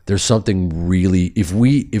life, there's something really, if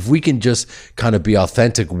we can just kind of be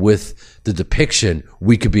authentic with the depiction,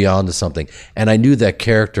 we could be onto something. And I knew that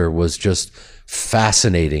character was just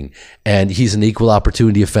fascinating, and he's an equal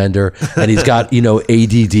opportunity offender, and he's got, you know,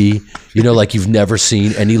 ADD, you know, like you've never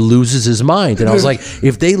seen, and he loses his mind. And I was like,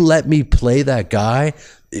 if they let me play that guy,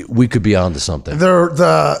 we could be onto something.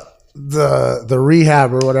 The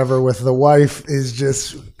rehab or whatever with the wife is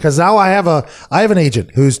just because now I have an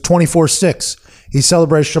agent who's 24/6. He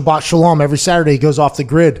celebrates Shabbat Shalom every Saturday. He goes off the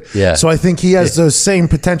grid. Yeah. So I think he has those same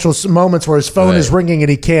potential moments where his phone is ringing and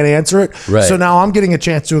he can't answer it. Right. So now I'm getting a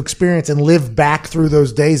chance to experience and live back through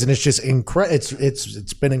those days, and it's just incredible.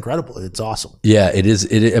 It's been incredible. It's awesome. Yeah, it is.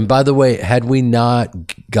 And by the way, had we not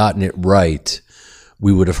gotten it right,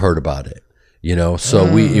 we would have heard about it. You know,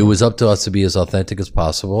 so it was up to us to be as authentic as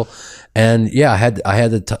possible. And yeah, I had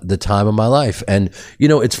the time of my life. And you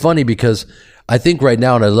know, it's funny because I think right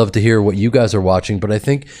now, and I'd love to hear what you guys are watching, but I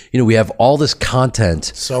think, you know, we have all this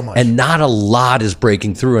content, so much, and not a lot is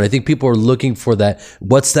breaking through. And I think people are looking for that.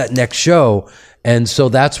 What's that next show? And so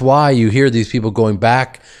that's why you hear these people going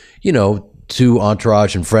back, you know, to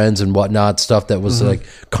Entourage and Friends and whatnot, stuff that was like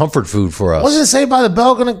comfort food for us. Wasn't Saved by the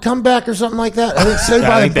Bell going to come back or something like that? I think Saved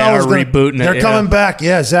by the Bell is rebooting it. They're coming back.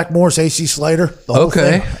 Yeah, Zach Morris, AC Slater. The whole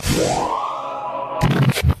thing.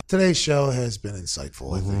 Today's show has been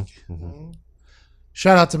insightful, I think.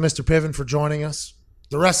 Shout out to Mr. Piven for joining us.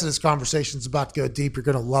 The rest of this conversation is about to go deep. You're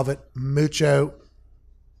going to love it. Mucho.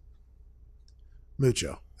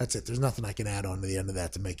 That's it. There's nothing I can add on to the end of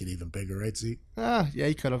that to make it even bigger, right, Zeke? Yeah,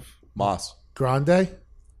 you could have. Moss. Grande?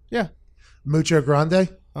 Yeah. Mucho Grande?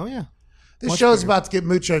 Oh, yeah. This show's about to get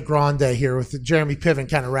Mucho Grande here with Jeremy Piven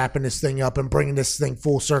kind of wrapping this thing up and bringing this thing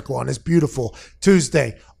full circle on this beautiful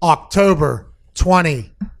Tuesday, October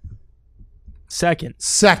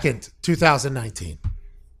 22nd, 2019.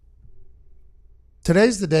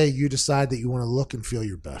 Today's the day you decide that you want to look and feel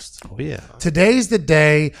your best. Oh, yeah. Today's the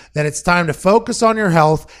day that it's time to focus on your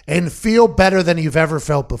health and feel better than you've ever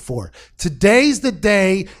felt before. Today's the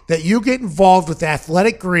day that you get involved with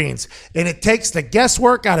Athletic Greens, and it takes the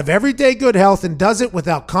guesswork out of everyday good health and does it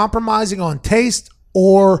without compromising on taste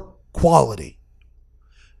or quality.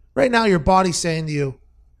 Right now, your body's saying to you,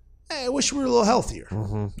 hey, I wish we were a little healthier. You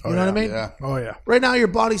know what I mean? Yeah. Oh, yeah. Right now, your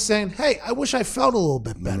body's saying, hey, I wish I felt a little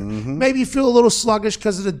bit better. Maybe you feel a little sluggish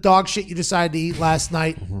because of the dog shit you decided to eat last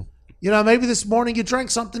night. You know, maybe this morning you drank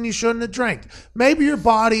something you shouldn't have drank. Maybe your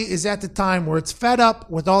body is at the time where it's fed up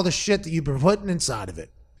with all the shit that you've been putting inside of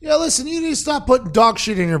it. Yeah, listen, you need to stop putting dog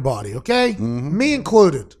shit in your body, okay? Me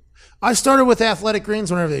included. I started with Athletic Greens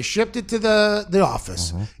whenever they shipped it to the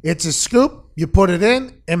office. It's a scoop. You put it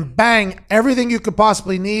in, and bang, everything you could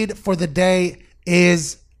possibly need for the day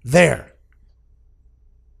is there.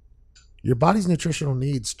 Your body's nutritional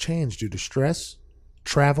needs change due to stress,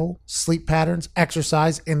 travel, sleep patterns,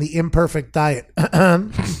 exercise, and the imperfect diet.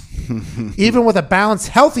 Even with a balanced,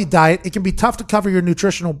 healthy diet, it can be tough to cover your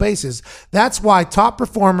nutritional bases. That's why top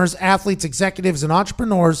performers, athletes, executives, and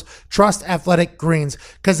entrepreneurs trust Athletic Greens,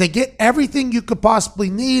 because they get everything you could possibly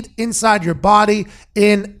need inside your body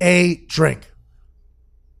in a drink.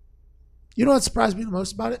 You know what surprised me the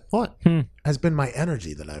most about it? What? Has been my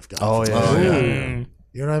energy that I've got. Oh, yeah.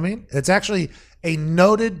 You know what I mean? It's actually a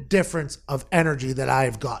noted difference of energy that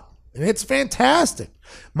I've gotten. And it's fantastic.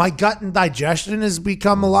 My gut and digestion has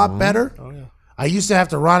become a lot better. Oh, yeah. I used to have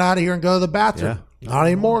to run out of here and go to the bathroom. Not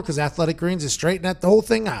anymore, because Athletic Greens is straightening the whole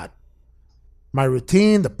thing out. My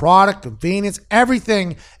routine, the product, convenience,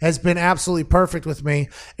 everything has been absolutely perfect with me.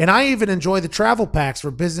 And I even enjoy the travel packs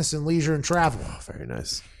for business and leisure and travel. Oh, very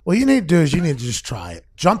nice. What you need to do is you need to just try it.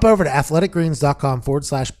 Jump over to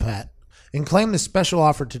athleticgreens.com/Pat and claim this special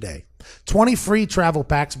offer today. 20 free travel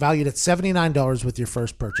packs valued at $79 with your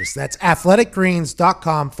first purchase. That's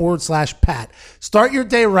athleticgreens.com/Pat. Start your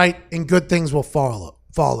day right and good things will follow.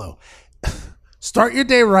 Start your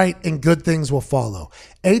day right and good things will follow.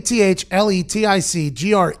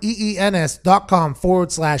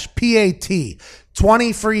 athleticgreens.com/PAT.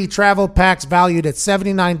 20 free travel packs valued at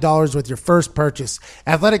 $79 with your first purchase.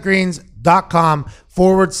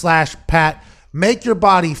 athleticgreens.com/Pat. Make your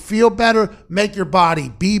body feel better. Make your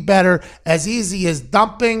body be better. As easy as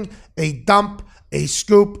dumping a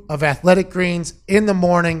scoop of Athletic Greens in the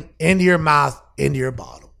morning into your mouth, into your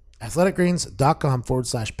bottle.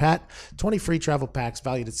 athleticgreens.com/Pat. 20 free travel packs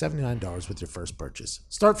valued at $79 with your first purchase.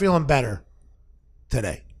 Start feeling better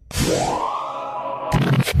today.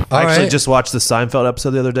 I actually just watched the Seinfeld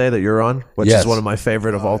episode the other day that you're on, which Yes. is one of my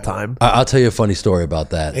favorite of all time. I'll tell you a funny story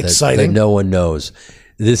about that. Exciting. That no one knows.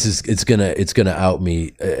 It's gonna out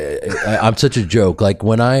me. I'm such a joke. Like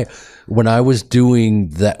when I was doing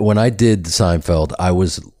that, when I did Seinfeld, I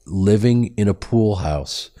was living in a pool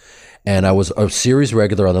house. And I was a series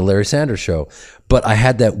regular on the Larry Sanders Show. But I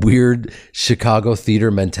had that weird Chicago theater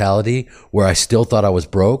mentality where I still thought I was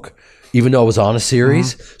broke, even though I was on a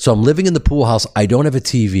series. So I'm living in the pool house. I don't have a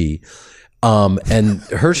TV. And John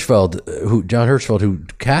Hirschfeld, who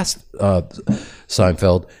cast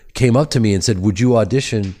Seinfeld, came up to me and said, "Would you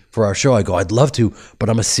audition for our show?" I go, "I'd love to, but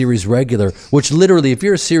I'm a series regular," which literally, if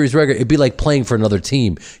you're a series regular, it'd be like playing for another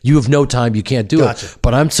team. You have no time. You can't do it.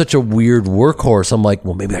 But I'm such a weird workhorse. I'm like,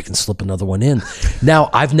 well, maybe I can slip another one in. Now,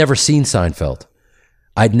 I've never seen Seinfeld.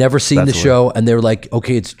 I'd never seen the show, and they were like,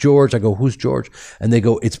 "Okay, it's George." I go, "Who's George?" And they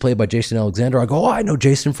go, "It's played by Jason Alexander." I go, "Oh, I know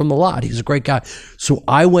Jason from The Lot. He's a great guy." So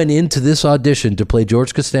I went into this audition to play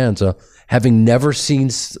George Costanza, having never seen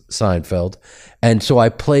Seinfeld, and so I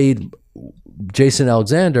played Jason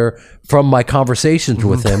Alexander from my conversations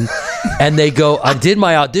with him. And they go, I did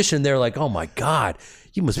my audition. They're like, "Oh my God,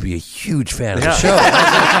 you must be a huge fan of the show."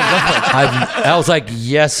 I was like,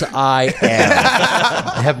 "Yes, I am."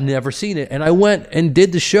 I have never seen it. And I went and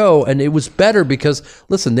did the show, and it was better because,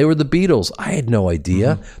 listen, they were the Beatles. I had no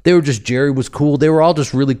idea. They were just, Jerry was cool. They were all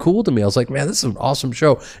just really cool to me. I was like, man, this is an awesome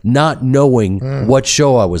show, not knowing what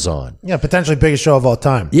show I was on. Yeah, potentially biggest show of all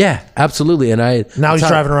time. Yeah, absolutely. And now he's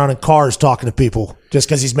driving around in cars talking to people just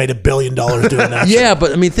because he's made $1 billion doing that. Yeah,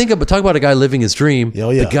 but I mean, talk about a guy living his dream.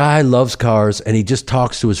 Oh, yeah. The guy loves cars, and he just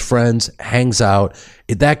talks to his friends, hangs out.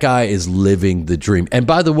 That guy is living the dream. And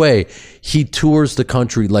by the way, he tours the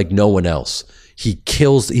country like no one else. He's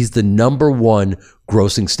the #1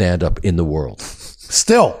 grossing stand-up in the world.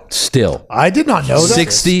 Still. I did not know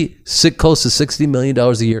that. Close to $60 million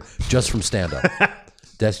a year just from stand-up.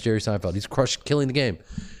 That's Jerry Seinfeld. He's killing the game.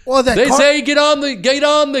 Well, they say get on the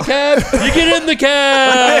cab, you get in the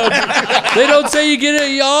cab. They don't say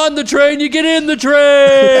you on the train, you get in the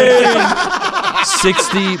train.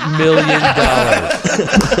 $60 million.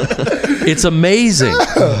 It's amazing.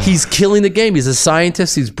 He's killing the game. He's a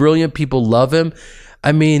scientist. He's brilliant. People love him.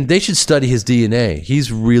 I mean, they should study his DNA.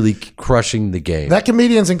 He's really crushing the game. That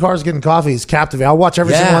Comedians in Cars Getting Coffee is captivating. I'll watch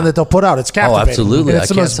every single one that they'll put out. It's captivating. Oh, absolutely. I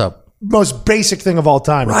can't stop. Most basic thing of all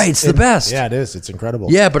time. Right, it's the best. Yeah, it is. It's incredible.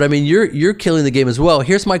 Yeah, but I mean, you're killing the game as well.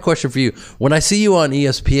 Here's my question for you: when I see you on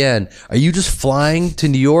ESPN, are you just flying to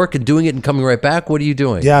New York and doing it and coming right back? What are you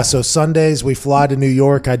doing? Yeah, so Sundays we fly to New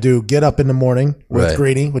York. I do Get Up in the Morning with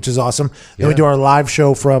Greeny, which is awesome. Then we do our live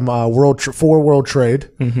show from World Trade.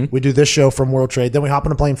 We do this show from World Trade. Then we hop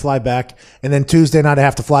on a plane, fly back, and then Tuesday night I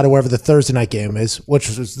have to fly to wherever the Thursday night game is,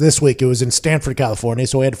 which was this week. It was in Stanford, California,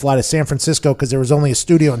 so we had to fly to San Francisco because there was only a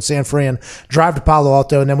studio in San Fran. Drive to Palo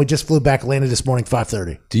Alto, and then we just flew back, landed this morning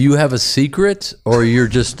 5:30. Do you have a secret, or you're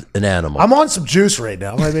just an animal? I'm on some juice right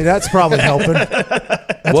now. I mean, that's probably helping.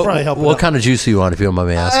 What kind of juice are you on, if you don't mind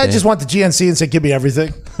me asking? I just went to GNC and said, "Give me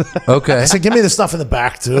everything." Okay. I said, "Give me the stuff in the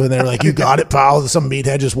back too," and they're like, "You got it, pal." Some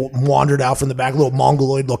meathead just wandered out from the back, little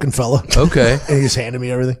mongoloid-looking fella. Okay. And he just handed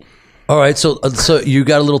me everything. All right, so you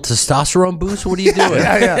got a little testosterone boost? What are you doing?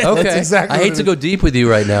 Yeah. Okay. That's exactly I hate to go deep with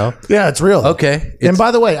you right now. Yeah, it's real. Okay. And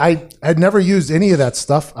by the way, I had never used any of that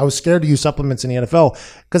stuff. I was scared to use supplements in the NFL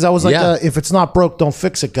because I was like, if it's not broke, don't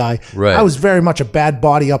fix it guy. Right. I was very much a bad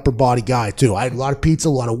body, upper body guy too. I had a lot of pizza, a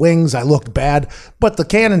lot of wings. I looked bad, but the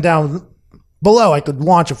cannon down below, I could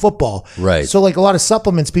launch a football. Right. So like a lot of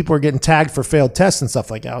supplements, people are getting tagged for failed tests and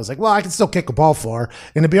stuff like that. I was like, well, I can still kick a ball far.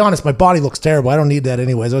 And to be honest, my body looks terrible. I don't need that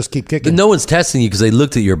anyways. I'll just keep kicking. But no one's testing you because they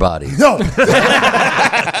looked at your body. No.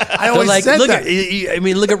 I always said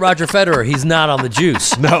that. Look at Roger Federer. He's not on the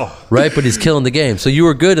juice. No. Right? But he's killing the game. So you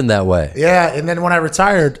were good in that way. Yeah. And then when I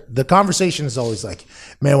retired, the conversation is always like,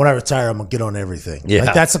 man, when I retire, I'm going to get on everything. Yeah.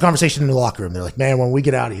 Like that's the conversation in the locker room. They're like, man, when we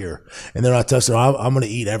get out of here and they're not testing, I'm going to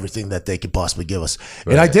eat everything that they could possibly give us.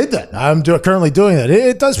 Right. And I did that. I'm currently doing that.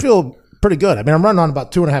 It does feel pretty good. I mean, I'm running on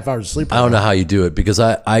about 2.5 hours of sleep. I don't know how you do it because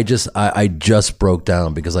I just broke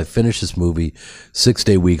down because I finished this movie,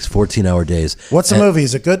 6-day weeks, 14-hour days. What's the movie?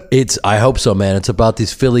 Is it good? I hope so, man. It's about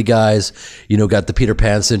these Philly guys, got the Peter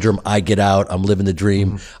Pan syndrome. I get out. I'm living the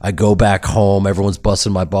dream. I go back home. Everyone's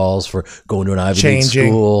busting my balls for going to an Ivy League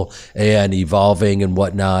school and evolving and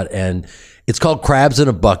whatnot. And It's called crabs in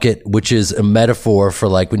a bucket, which is a metaphor for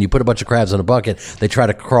like when you put a bunch of crabs in a bucket, they try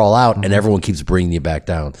to crawl out and everyone keeps bringing you back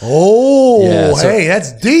down. Oh, Yeah, so- hey,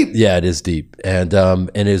 that's deep. Yeah, it is deep, and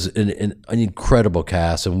it's an incredible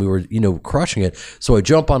cast, and we were crushing it. So I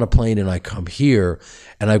jump on a plane and I come here,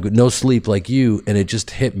 and I've got no sleep like you, and it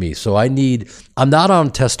just hit me. So I'm not on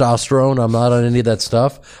testosterone, I'm not on any of that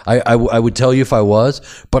stuff. I would tell you if I was,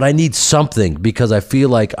 but I need something because I feel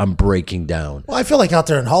like I'm breaking down. Well, I feel like out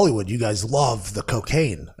there in Hollywood, you guys love the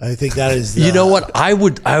cocaine. I think that is. You know what? I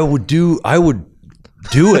would do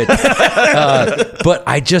it, but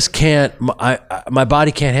I just can't. My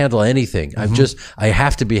body can't handle anything. I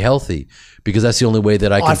have to be healthy because that's the only way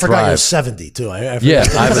that I can I forgot you're thrive. 70 too. I Yeah,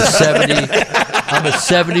 I'm a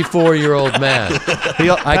 74-year-old man.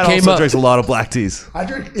 I came up. drinks a lot of black teas. I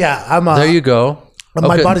drink. Yeah, I'm. There you go.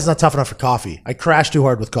 My Okay. body's not tough enough for coffee. I crash too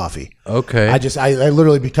hard with coffee. Okay. I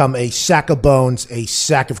literally become a sack of bones, a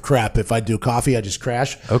sack of crap. If I do coffee, I just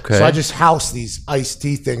crash. Okay. So I just house these iced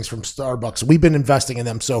tea things from Starbucks. We've been investing in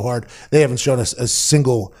them so hard. They haven't shown us a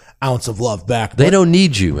single ounce of love back. They don't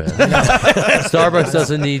need you, man. Starbucks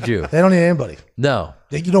doesn't need you. They don't need anybody. No.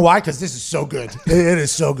 You know why? Because this is so good. It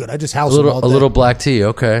is so good. I just house A them all little, day. a little black tea.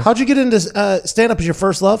 Okay. How'd you get into stand up? As your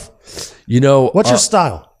first love? What's What's your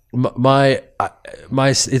style? I've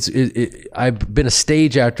been a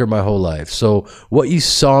stage actor my whole life. So what you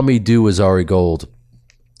saw me do as Ari Gold,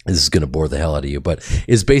 this is going to bore the hell out of you, but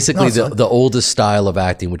is basically the oldest style of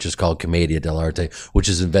acting, which is called commedia dell'arte, which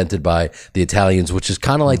is invented by the Italians, which is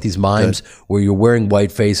kind of like these mimes where you're wearing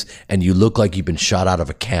whiteface and you look like you've been shot out of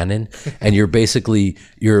a cannon and you're basically,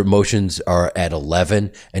 your emotions are at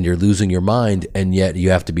 11 and you're losing your mind and yet you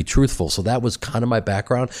have to be truthful. So that was kind of my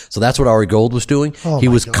background. So that's what Ari Gold was doing. He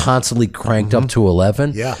was constantly cranked up to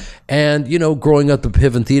 11. Yeah. And, growing up at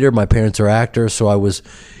Piven Theater, my parents are actors, so I was...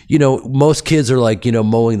 most kids are like,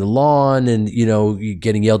 mowing the lawn and,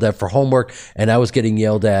 getting yelled at for homework. And I was getting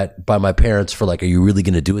yelled at by my parents for like, are you really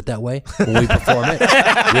going to do it that way when we perform it?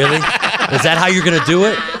 Really? Is that how you're going to do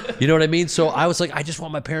it? You know what I mean? So I was like, I just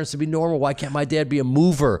want my parents to be normal. Why can't my dad be a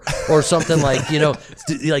mover or something like,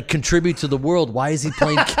 like contribute to the world? Why is he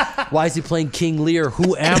playing King Lear?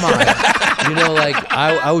 Who am I?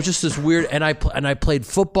 I was just this weird, and I played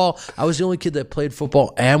football. I was the only kid that played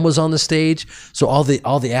football and was on the stage. So all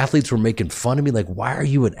the athletes were making fun of me, like, why are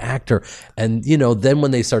you an actor? And then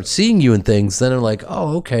when they start seeing you in things, then they're like,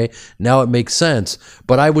 oh, okay, now it makes sense.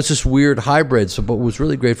 But I was this weird hybrid. So what was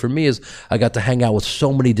really great for me is I got to hang out with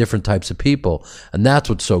so many different types of people, and that's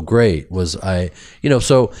what's so great was and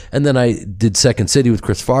then I did Second City with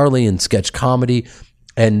Chris Farley and sketch comedy.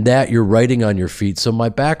 And that you're writing on your feet. So my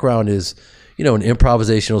background is, an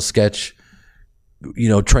improvisational sketch,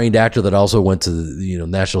 trained actor that also went to the,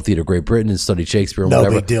 National Theatre of Great Britain and studied Shakespeare and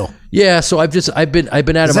whatever. No big deal. Yeah, so I've been at it.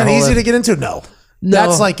 Is my that whole easy life. to get into? No. No.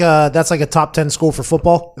 That's like a top 10 school for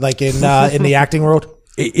football, like in the acting world.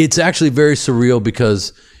 It's actually very surreal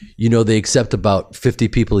because, they accept about 50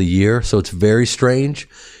 people a year. So it's very strange,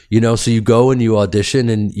 so you go and you audition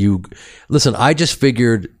and you listen. I just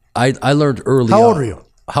figured I learned early. How old were you?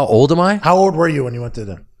 How old am I? How old were you when you went to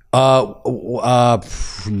them?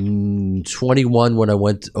 21 when I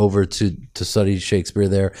went over to study Shakespeare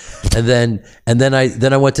there, and then I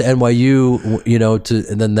went to NYU,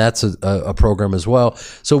 and then that's a program as well.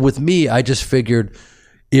 So with me, I just figured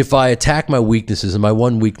if I attack my weaknesses, and my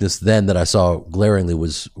one weakness then that I saw glaringly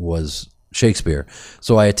was Shakespeare.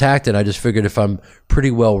 So I attacked it. I just figured if I'm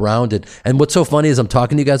pretty well rounded. And what's so funny is I'm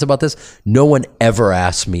talking to you guys about this. No one ever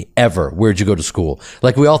asked me ever, where'd you go to school?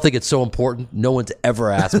 Like we all think it's so important. No one's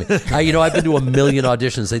ever asked me. I've been to a million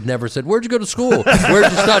auditions. They've never said, where'd you go to school? Where'd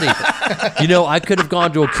you study? I could have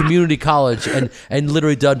gone to a community college and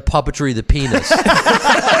literally done puppetry the penis.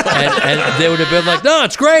 and they would have been like, no,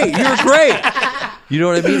 it's great. You're great. You know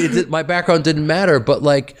what I mean? My background didn't matter, but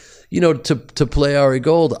like, to play Ari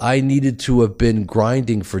Gold, I needed to have been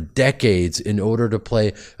grinding for decades in order to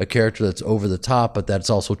play a character that's over the top, but that's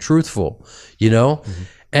also truthful, Mm-hmm.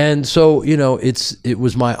 And so, it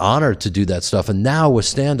was my honor to do that stuff. And now with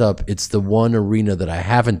stand-up, it's the one arena that I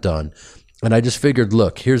haven't done. And I just figured,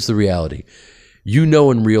 look, here's the reality.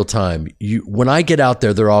 In real time, when I get out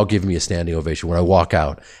there, they're all giving me a standing ovation when I walk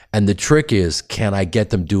out. And the trick is, can I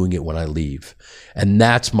get them doing it when I leave? And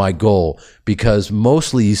that's my goal, because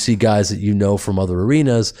mostly you see guys that from other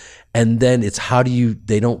arenas, and then it's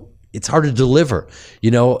it's hard to deliver,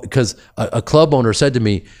 because a club owner said to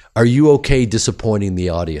me, are you okay disappointing the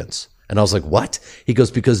audience? And I was like, what? He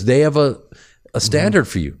goes, because they have a standard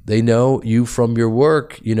for you. They know you from your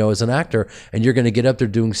work, as an actor, and you're going to get up there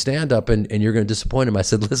doing stand-up and you're going to disappoint them. I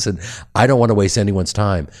said, listen, I don't want to waste anyone's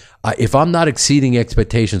time. If I'm not exceeding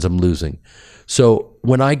expectations, I'm losing. So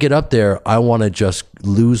when I get up there, I want to just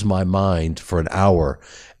lose my mind for an hour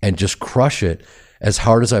and just crush it as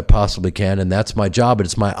hard as I possibly can, and that's my job, and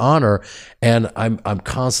it's my honor, and I'm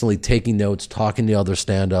constantly taking notes, talking to other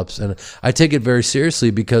stand-ups, and I take it very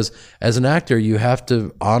seriously because as an actor, you have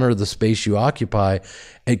to honor the space you occupy,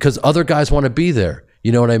 because other guys want to be there,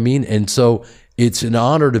 you know what I mean? And so it's an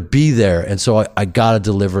honor to be there, and so I got to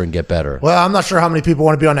deliver and get better. Well, I'm not sure how many people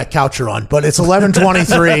want to be on that couch you're on, but it's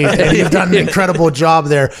 11:23, and you've done an incredible job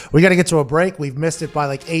there. We got to get to a break. We've missed it by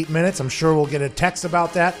like 8 minutes. I'm sure we'll get a text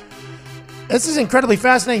about that. This is incredibly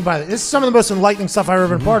fascinating, by the way. This is some of the most enlightening stuff I've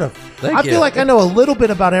ever been part of. I feel like I know a little bit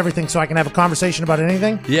about everything, so I can have a conversation about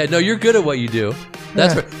anything. Yeah, no, you're good at what you do.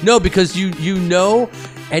 That's right. No, because you know,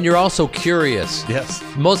 and you're also curious. Yes.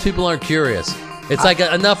 Most people aren't curious. It's like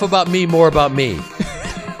enough about me, more about me.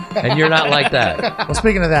 And you're not like that. Well,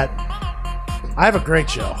 speaking of that, I have a great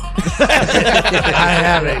show. I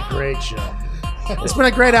have a great show. It's been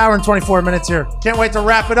a great hour and 24 minutes here. Can't wait to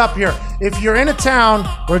wrap it up here. If you're in a town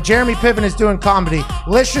where Jeremy Piven is doing comedy,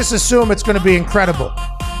 let's just assume it's going to be incredible.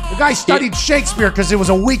 The guy studied Shakespeare because it was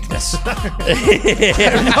a weakness. I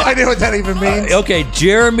have no idea what that even means. Okay,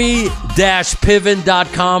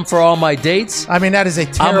 jeremy-piven.com for all my dates. I mean, that is a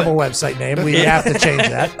terrible website name. We have to change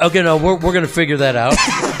that. Okay, no, we're going to figure that out.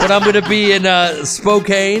 But I'm going to be in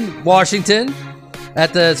Spokane, Washington,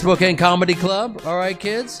 at the Spokane Comedy Club. All right,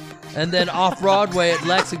 kids? And then off-Broadway at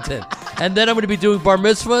Lexington. And then I'm going to be doing bar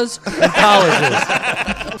mitzvahs and colleges.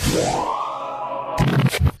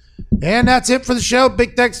 And that's it for the show.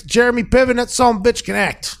 Big thanks to Jeremy Piven. That's some bitch can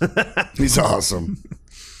act. He's awesome.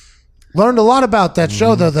 Learned a lot about that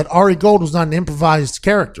show, though, that Ari Gold was not an improvised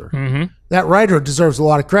character. That writer deserves a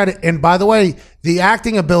lot of credit. And by the way, the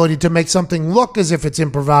acting ability to make something look as if it's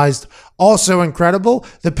improvised, also incredible.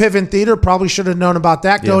 The Piven Theater, probably should have known about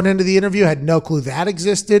that going into the interview. Had no clue that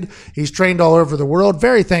existed. He's trained all over the world.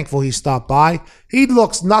 Very thankful he stopped by. He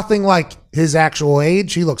looks nothing like his actual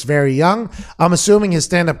age. He looks very young. I'm assuming his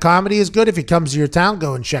stand-up comedy is good. If he comes to your town,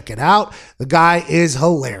 go and check it out. The guy is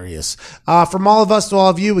hilarious. From all of us to all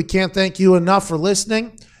of you, we can't thank you enough for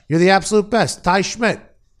listening. You're the absolute best. Ty Schmidt,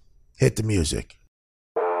 hit the music.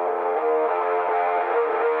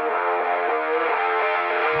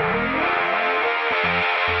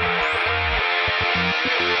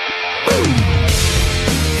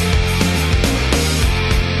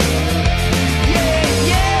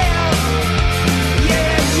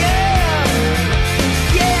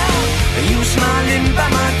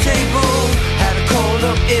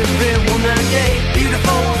 Everyone that day,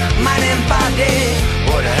 beautiful mind and body.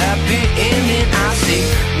 What a happy ending I see.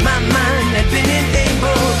 My mind had been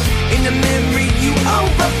enabled. In the memory you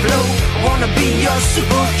overflow. I wanna be your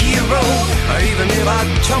superhero. Or even if I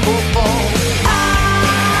tumble fall,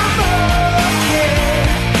 I'm okay.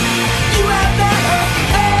 You have that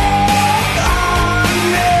effect on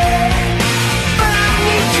me, but I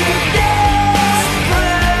need you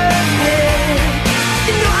desperately.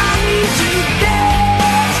 You know I need you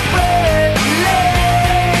desperately.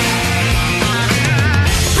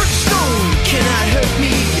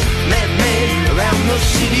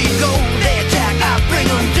 City go, they attack, I bring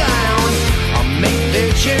them down. I'll make their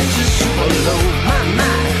chances super low.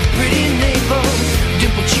 My pretty neighbor,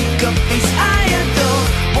 dimple cheek, up face I adore.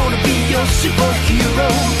 Wanna be your superhero,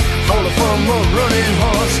 falling from a running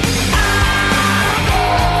horse. I'm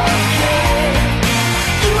okay.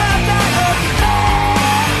 You have that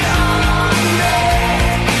effect on me,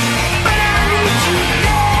 but I need you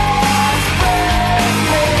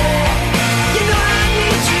desperately. You know I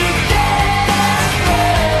need you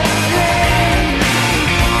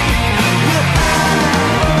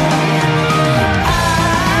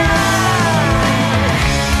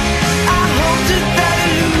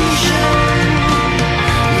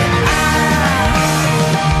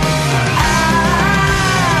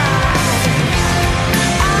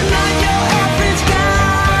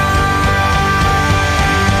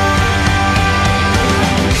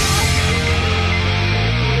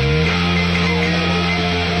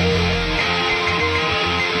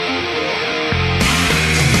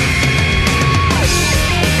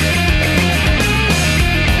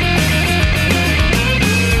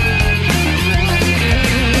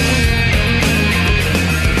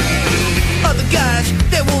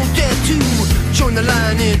the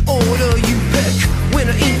line in order you pick. When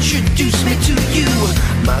I introduce me to you,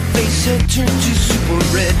 my face had turned to super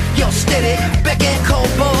red. You're steady, back and cold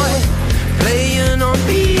boy, playing on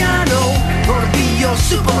piano. Gonna be your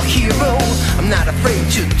superhero. I'm not afraid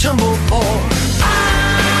to tumble for